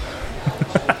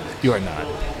 You are not.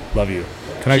 Love you.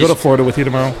 Can I go to Florida with you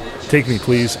tomorrow? Take me,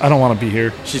 please. I don't want to be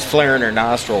here. She's flaring her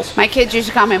nostrils. My kids used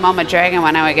to call me Mama Dragon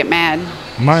when I would get mad.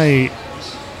 My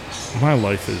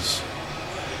life is.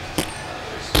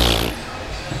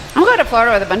 I'm going to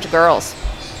Florida with a bunch of girls.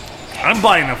 I'm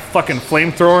buying a fucking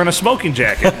flamethrower and a smoking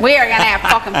jacket. We are going to have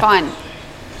fucking fun.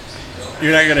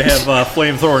 You're not going to have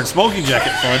flamethrower and smoking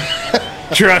jacket fun.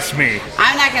 Trust me.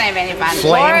 I'm not going to have any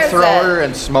fun. Laura's Flamethrower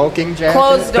and smoking jacket.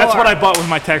 closed door. That's what I bought with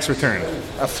my tax return.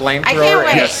 A flamethrower I can't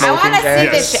and a wait. I smoking want to see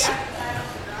jacket. this shit.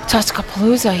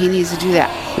 Tuscaloosa, he needs to do that.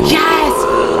 Yes!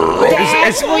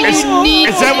 That's what you need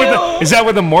Is that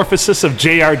where the morphosis of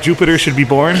J.R. Jupiter should be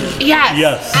born? Yes.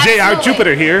 Yes. J.R. absolutely.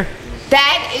 Jupiter here.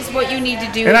 That is what you need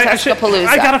to do in And I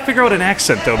Tuscaloosa. gotta figure out an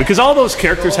accent though, because all those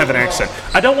characters have an accent.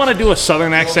 I don't want to do a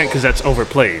southern accent because that's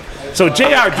overplayed. So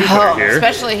J.R. Jupiter Oh, here.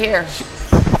 especially here.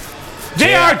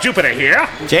 J.R. Jupiter here.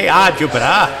 J.R.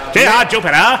 Jupiter. J.R.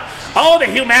 Jupiter. Oh, the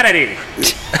humanity.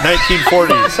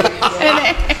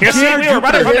 1940s. You see, we were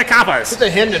running from the coppers. The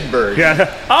Hindenburg.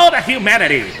 Yeah. Oh, the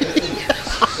humanity.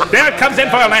 There it comes in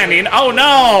for a landing. Oh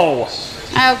no!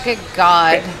 Oh, good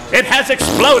God. It has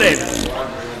exploded.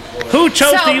 Who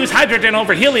chose So- to use hydrogen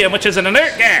over helium, which is an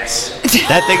inert gas?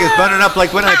 That thing is burning up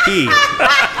like when I pee.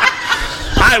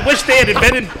 I wish they had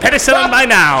invented penicillin by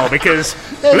now, because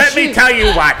let me tell you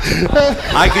what.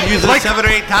 I could use it 7 or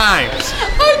 8 times.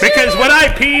 Because when I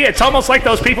pee, it's almost like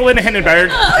those people in Hindenburg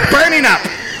burning up.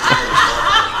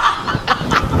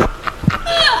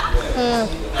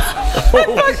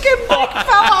 Fucking mic fell off.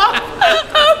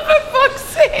 Oh, for fuck's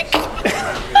sake.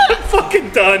 I'm fucking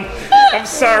done. I'm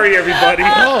sorry, everybody.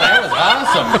 Oh, that was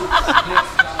awesome.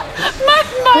 My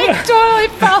mic totally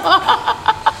fell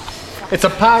off. It's a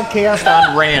podcast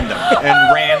on random,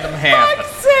 and random happens.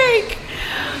 For fuck's sake.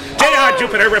 J.R.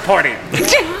 Jupiter reporting.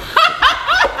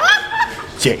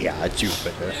 J.R.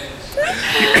 Jupiter.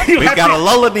 We've got a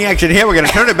lull in the action here. We're going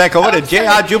to turn it back over to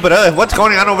J.R. Jupiter. What's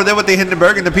going on over there with the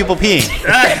Hindenburg and the people peeing?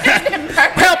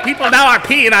 Well, people now are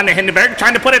peeing on the Hindenburg,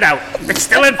 trying to put it out. It's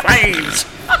still in flames.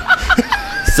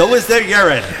 So is their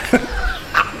urine.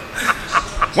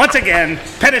 Once again,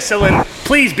 penicillin,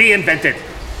 please be invented.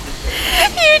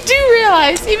 You do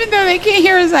realize, even though they can't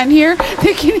hear us on here,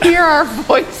 they can hear our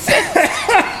voices.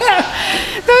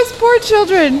 Those poor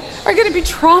children are going to be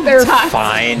traumatized.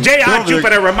 Fine. J.R.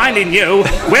 Jupiter reminding you,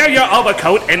 wear your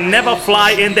overcoat and never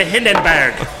fly in the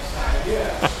Hindenburg.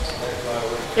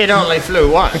 It only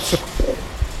flew once.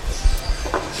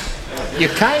 You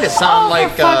kind of sound Oh,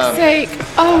 like for fuck's sake.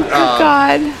 Oh, good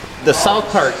God. the South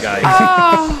Park guy.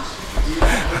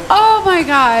 Oh, my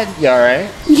God. You all right?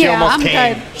 She Yeah, almost I'm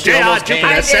came. good. She J.R. almost came.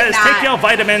 Jupiter I did says not. take your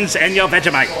vitamins and your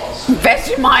Vegemite.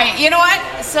 Vegemite. You know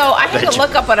what? So I had to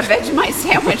look up what a Vegemite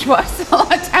sandwich was a long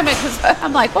time ago. 'Cause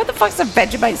I'm like, what the fuck's a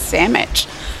Vegemite sandwich?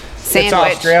 It's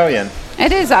Australian.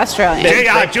 It is Australian.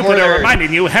 J.R. pour Jupiter their-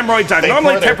 reminding you hemorrhoids are they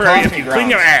normally pour their temporary if coffee you clean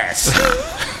your grounds.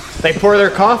 ass. They pour their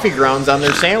coffee grounds on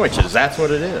their sandwiches. That's what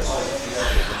it is.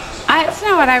 That's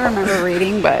not what I remember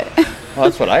reading, but Well,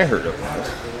 that's what I heard it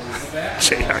was.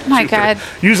 J.R. my Jupiter. God.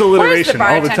 Use Where's the alliteration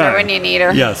all the bartender time. when you need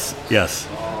her? Yes, yes.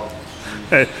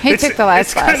 He took the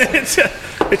last it's kinda,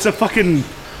 it's a fucking.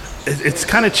 It's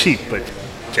kind of cheap, but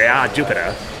J.R.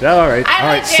 Jupiter. All right, all I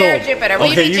right. like J.R. Sold. Jupiter.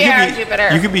 Will Okay, you be J.R.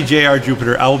 Jupiter? You can be J.R.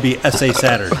 Jupiter. I will be S.A.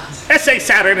 Saturn. S.A.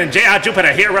 Saturn and J.R.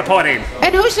 Jupiter here reporting.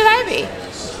 And who should I be?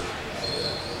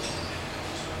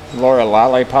 Laura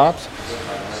Lollipops.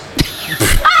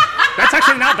 That's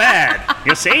actually not bad.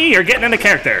 You see, you're getting into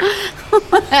character.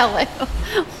 Hello.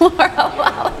 Laura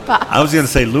Lollipop. I was going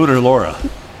to say Lunar Laura.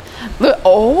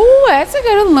 Oh, that's a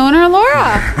good one. Lunar Laura.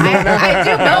 I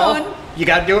do moon. You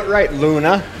got to do it right.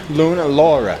 Luna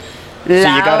Laura. So you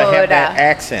got to have that Louder.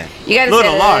 accent. You gotta Luna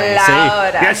say Laura, you see?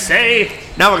 louder. You see,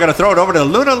 Now we're going to throw it over to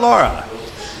Luna Laura.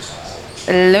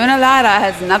 Luna Laura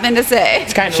has nothing to say.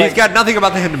 It's kind of She's like, got nothing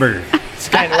about the Hindenburg. it's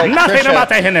kind of like nothing Trisha, about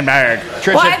the Hindenburg.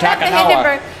 Trisha Well, I thought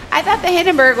Takanawa. the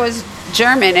Hindenburg was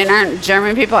German, and aren't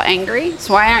German people angry?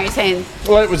 So why aren't you saying?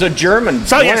 Well, it was a German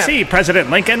So you blimp see, President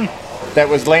Lincoln. that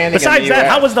was landing Besides in the that,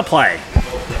 US. how was the play?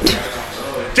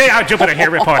 J.R. Jupiter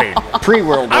here reporting.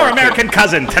 Pre-World War Our II. American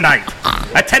cousin tonight,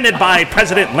 attended by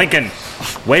President Lincoln.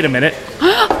 Wait a minute.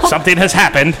 Something has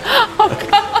happened.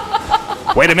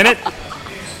 Wait a minute.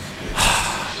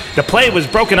 The play was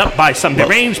broken up by some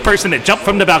deranged person that jumped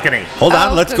from the balcony. Hold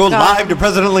on, Oh, let's good go God. live to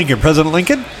President Lincoln. President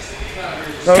Lincoln?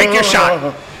 Take your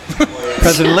shot.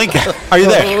 President Lincoln, are you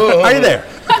there? Are you there?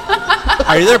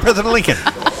 Are you there, President Lincoln?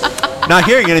 Not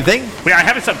hearing anything. We are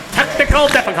having some technical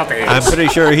difficulties. I'm pretty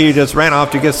sure he just ran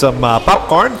off to get some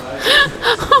popcorn.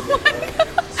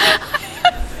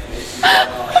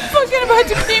 I'm fucking about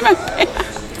to pee my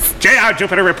pants. J.R.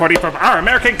 Jupiter reporting from our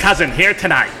American cousin here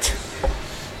tonight.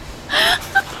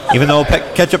 Even though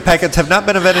ketchup packets have not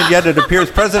been invented yet, it appears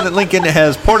President Lincoln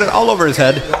has poured it all over his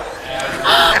head.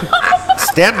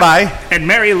 Stand by. And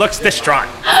Mary looks distraught.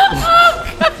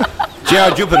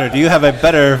 J.R. Jupiter, do you have a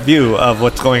better view of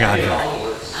what's going on here?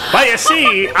 Well, you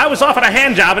see, I was off at a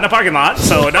hand job in the parking lot,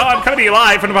 so now I'm coming to you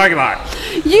live from the parking lot.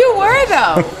 You were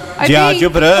though. I J.R. think,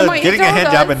 Jupiter from what you getting a told hand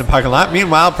us. job in the parking lot.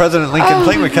 Meanwhile, President Lincoln Oh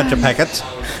playing my with ketchup packets.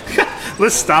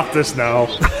 Let's stop this now.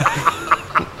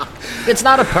 It's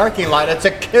not a parking lot. It's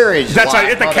a carriage lot. That's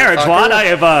right, at the carriage lot. I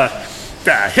motherfucker.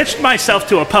 have hitched myself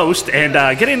to a post and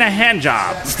getting a hand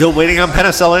job. Still waiting on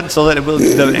penicillin so that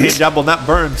the hand job will not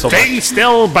burn so much. Things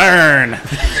still burn.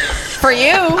 For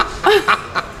you.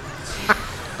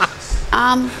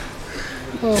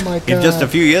 Oh my God. In just a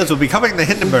few years, we'll be coming to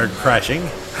Hindenburg crashing.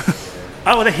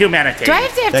 Oh, the humanity. Do I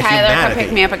have to have The Tyler come humanity.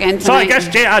 pick me up again tonight? So I guess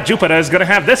J.R. Jupiter is going to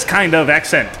have this kind of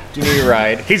accent. Do you need a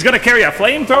ride? He's going to carry a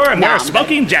flamethrower and wear a No.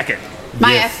 smoking jacket.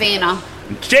 my Yes. Athena, My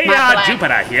J.R. black.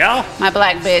 Jupiter here. my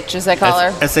black bitch, as I call her.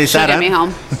 S.A. She'll get Saturn. me home.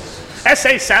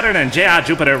 S.A. Saturn and J.R.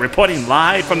 Jupiter reporting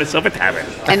live from the Silver Tavern.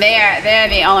 And they're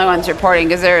the only ones reporting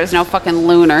because there is no fucking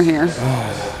lunar here.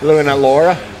 Luna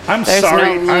Laura? I'm There's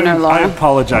sorry. no lunar law. I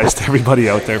apologize to everybody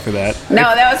out there for that. No,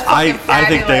 that was fucking fabulous. I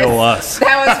think they owe us.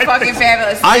 That was fucking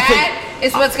fabulous. I That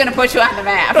is what's going to put you on the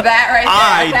map. That right there.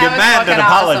 I That was demand an fucking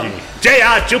apology. awesome.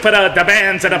 J.R. Jupiter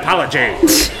demands an apology.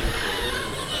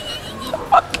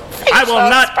 I will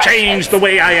not change the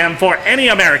way I am for any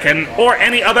American or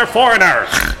any other foreigner.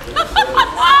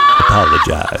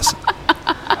 Apologize.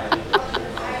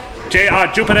 J.R.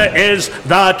 Jupiter is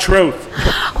the truth.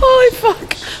 Holy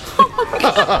fuck. Oh my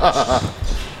God.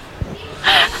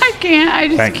 I can't. I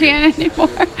just Thank you. can't anymore.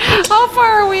 How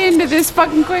far are we into this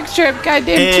fucking quick trip? Goddamn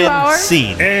 2 And hours?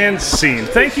 scene. And scene.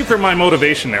 Thank you for my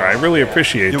motivation there. I really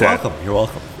appreciate You're that. welcome. You're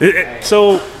welcome.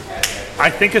 So, I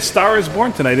think a star is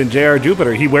born tonight in J.R.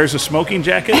 Jupiter. He wears a smoking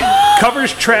jacket,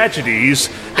 covers tragedies,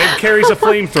 and carries a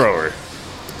flamethrower.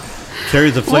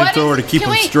 Carries a What flamethrower to is- keep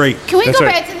can him we- straight. Can we That's go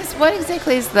right. back to this? What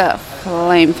exactly is the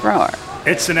flamethrower?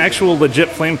 It's an actual legit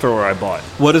flamethrower I bought.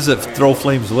 What does it throw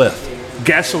flames with?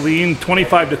 Gasoline,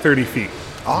 25 to 30 feet.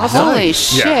 Holy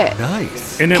shit.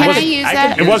 Nice. And it Can I wasn't- use I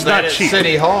that? could It was use that not at cheap.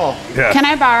 City Hall. Yeah. Can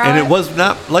I borrow And it? it was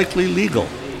not likely legal.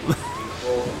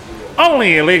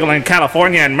 Only illegal in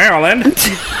California and Maryland.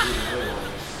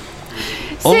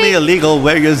 Only illegal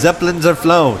where your Zeppelins are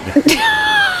flown.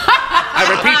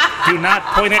 Do not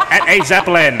point it at a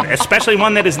Zeppelin, especially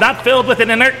one that is not filled with an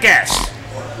inert gas.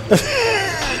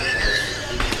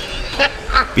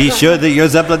 Be sure that your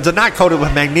Zeppelins are not coated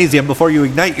with magnesium before you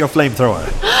ignite your flamethrower.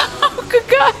 Oh, good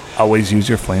God. Always use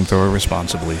your flamethrower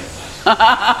responsibly.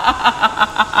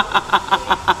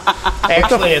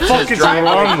 Actually, it fuck says is dry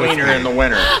wrong with cleaner me? in the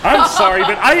winter. I'm sorry,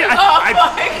 but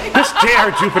this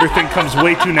J.R. Jupiter thing comes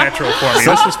way too natural for me.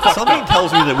 This is fucked Something up.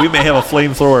 tells me that we may have a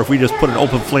flamethrower if we just put an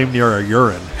open flame near our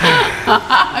urine.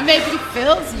 Maybe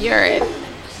Phil's urine.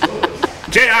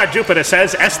 J.R. Jupiter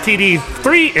says STD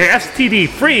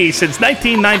free since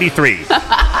 1993.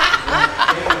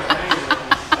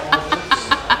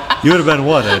 You would have been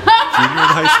what, a junior in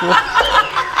high school?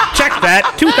 Check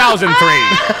that, 2003.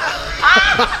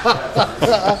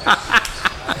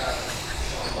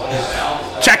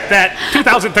 Check that,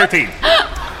 2013.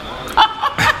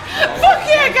 Fuck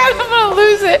yeah, God, I'm gonna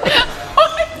lose it.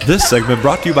 This segment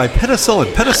brought to you by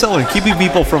penicillin. Penicillin keeping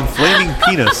people from flaming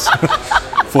penis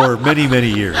for many, many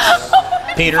years.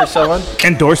 Peter Sullen.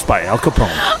 Endorsed by Al Capone.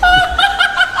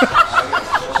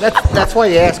 That's why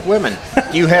you ask women,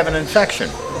 do you have an infection?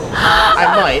 I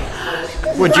might.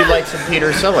 Would you like some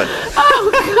Peter Sullen?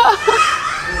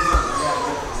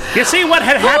 You see, what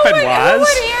had happened Who was...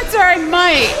 would answer I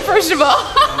might, first of all?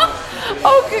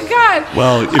 Oh, good God.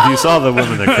 Well, if you saw the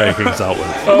woman that Craig hangs out with.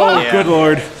 Oh, Yeah. good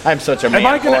Lord. I'm such a man.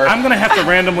 I'm whore. gonna have to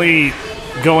randomly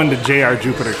go into J.R.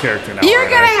 Jupiter character now. You're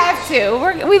aren't gonna I? have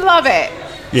to. We love it.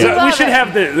 Yeah. We love should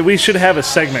it. we should have a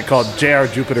segment called J.R.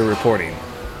 Jupiter reporting.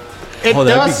 It Oh,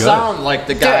 that'd does be good. sound like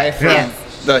the guy it. from Yes.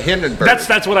 the Hindenburg.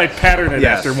 That's what I patterned it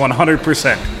Yes. after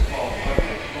 100%.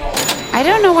 I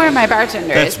don't know where my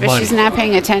bartender That's is, but money. she's not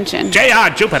paying attention. J.R.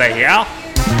 Jupiter here.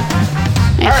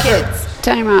 And kids,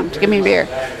 tell your mom to give me a beer.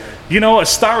 You know, a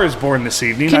star is born this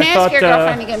evening. Can I you ask thought, your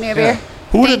girlfriend to give me a beer?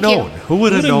 Who would have Thank you. known? Who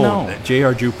would have Who'da known known? that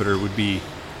J.R. Jupiter would be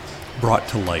brought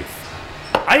to life?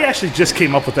 I actually just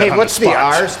came up with that Hey, on what's the the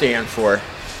spot. R stand for?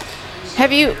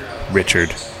 Have you,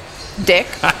 Richard. Dick?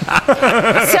 So,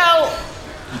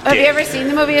 have you ever seen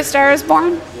the movie A Star Is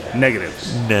Born? Negative.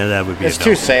 Nah, that would be It's a no.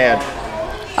 too sad.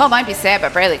 Oh, it might be sad,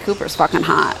 but Bradley Cooper's fucking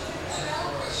hot.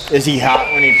 Is he hot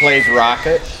when he plays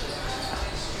Rocket?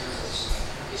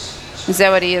 Is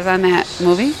that what he is on that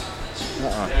movie?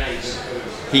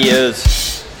 He is.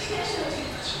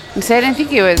 So I didn't think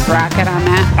he was Rocket on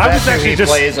that. I was That's who actually he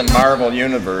just. plays in Marvel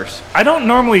Universe. I don't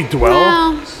normally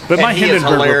dwell, No. but my And he is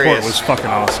Hindenburg report hilarious. was fucking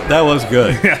awesome. That was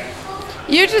good.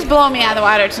 You just blow me out of the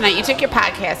water tonight. You took your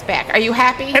podcast back. Are you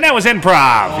happy? And that was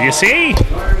improv, you see?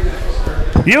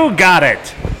 You got it.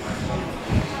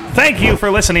 Thank you for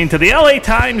listening to the LA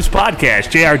Times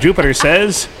podcast. J.R. Jupiter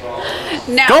says,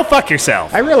 No. go fuck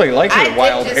yourself. I really like your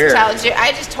wild hair.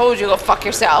 I just told you go fuck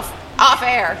yourself. Off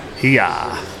air.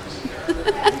 Yeah.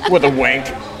 With a wink.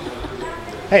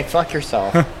 Hey, fuck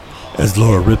yourself. As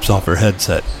Laura rips off her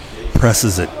headset,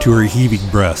 presses it to her heaving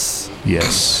breasts.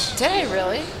 Yes. Did I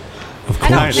really? Of I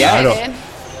don't course. think Yeah, I I did.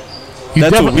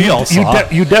 That's what we all saw.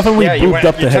 You definitely Yeah, you booped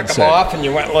up the took them headset. off and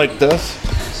you went like this.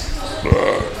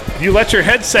 You let your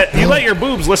headset, you let your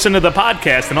boobs listen to the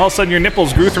podcast, and all of a sudden your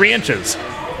nipples grew 3 inches.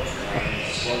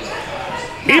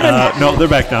 Even No, they're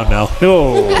back down now.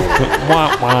 oh,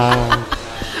 Wah, wah.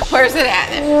 Where's it at?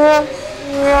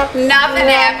 Nothing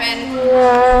happened.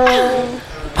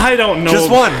 I don't know. Just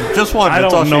one. Just one. I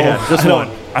That's all don't she know. had. Just I one.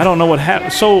 don't know what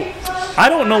happened. So, I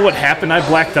don't know what happened. I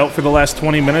blacked out for the last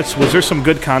 20 minutes. Was there some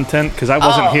good content? Because I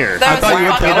wasn't here. There was thought you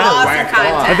were fucking playing awesome whacked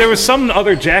content. There was some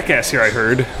other jackass here. I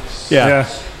heard. Yeah.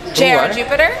 J.R. What?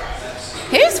 Jupiter?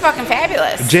 He was fucking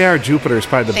fabulous. J.R. Jupiter is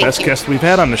probably the Thank best you. guest we've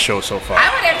had on the show so far. I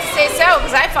would have to say so,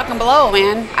 because I fucking blow,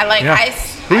 man. I like Yeah.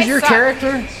 ice. Who's your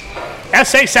character?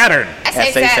 S.A. Saturn.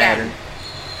 S.A. Saturn.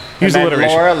 Use And then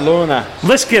alliteration. Laura Luna.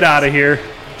 Let's get out of here.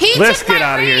 He Let's took get my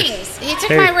out of here. rings. He took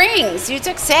Hey. my rings. You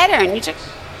took Saturn. You took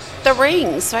the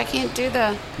rings, so I can't do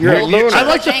the. You're a old loser. I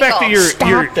like the fact that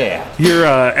Stop that. you're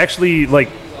actually like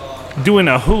doing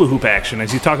a hula hoop action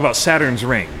as you talk about Saturn's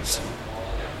rings.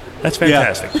 That's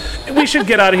fantastic. We should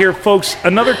get out of here, folks.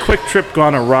 Another quick trip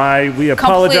gone awry. We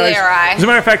apologize. Completely awry. As a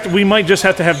matter of fact, we might just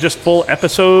have to have just full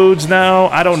episodes now.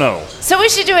 I don't know. So we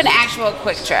should do an actual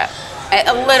quick trip,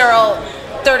 a literal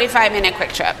 35-minute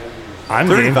quick trip. I'm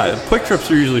game. 35. Quick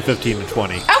trips are usually 15 to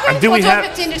 20. Okay, Do we'll we do have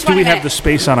 15 to 20 do we have the minutes.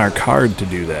 space on our card to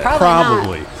do that?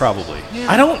 Probably. Probably.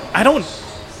 I don't.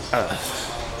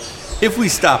 If we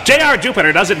stop, J.R.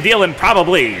 Jupiter doesn't deal in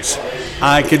probablys.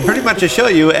 I can pretty much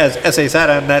assure you, as S.A.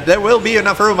 Saturn, that there will be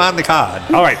enough room on the card.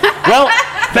 All right. Well,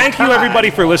 thank you everybody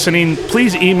for listening.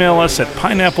 Please email us at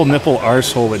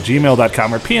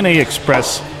pineapplenipplearsehole@gmail.com or PNA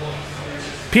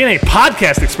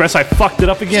Podcast Express. I fucked it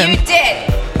up again. You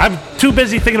did. I'm too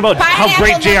busy thinking about how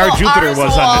great J.R. Jupiter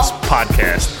was on this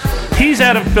podcast. He's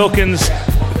Adam Filkins.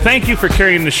 Thank you for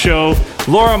carrying the show.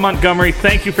 Laura Montgomery,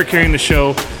 thank you for carrying the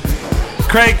show.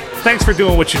 Craig, thanks for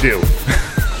doing what you do.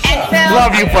 And Phil,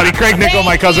 Love you, buddy. Craig Nickel,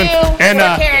 my cousin. And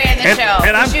carrying the show.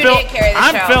 And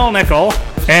I'm Phil Nickel.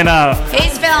 And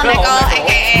he's Phil Nickel,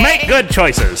 aka make good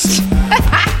choices.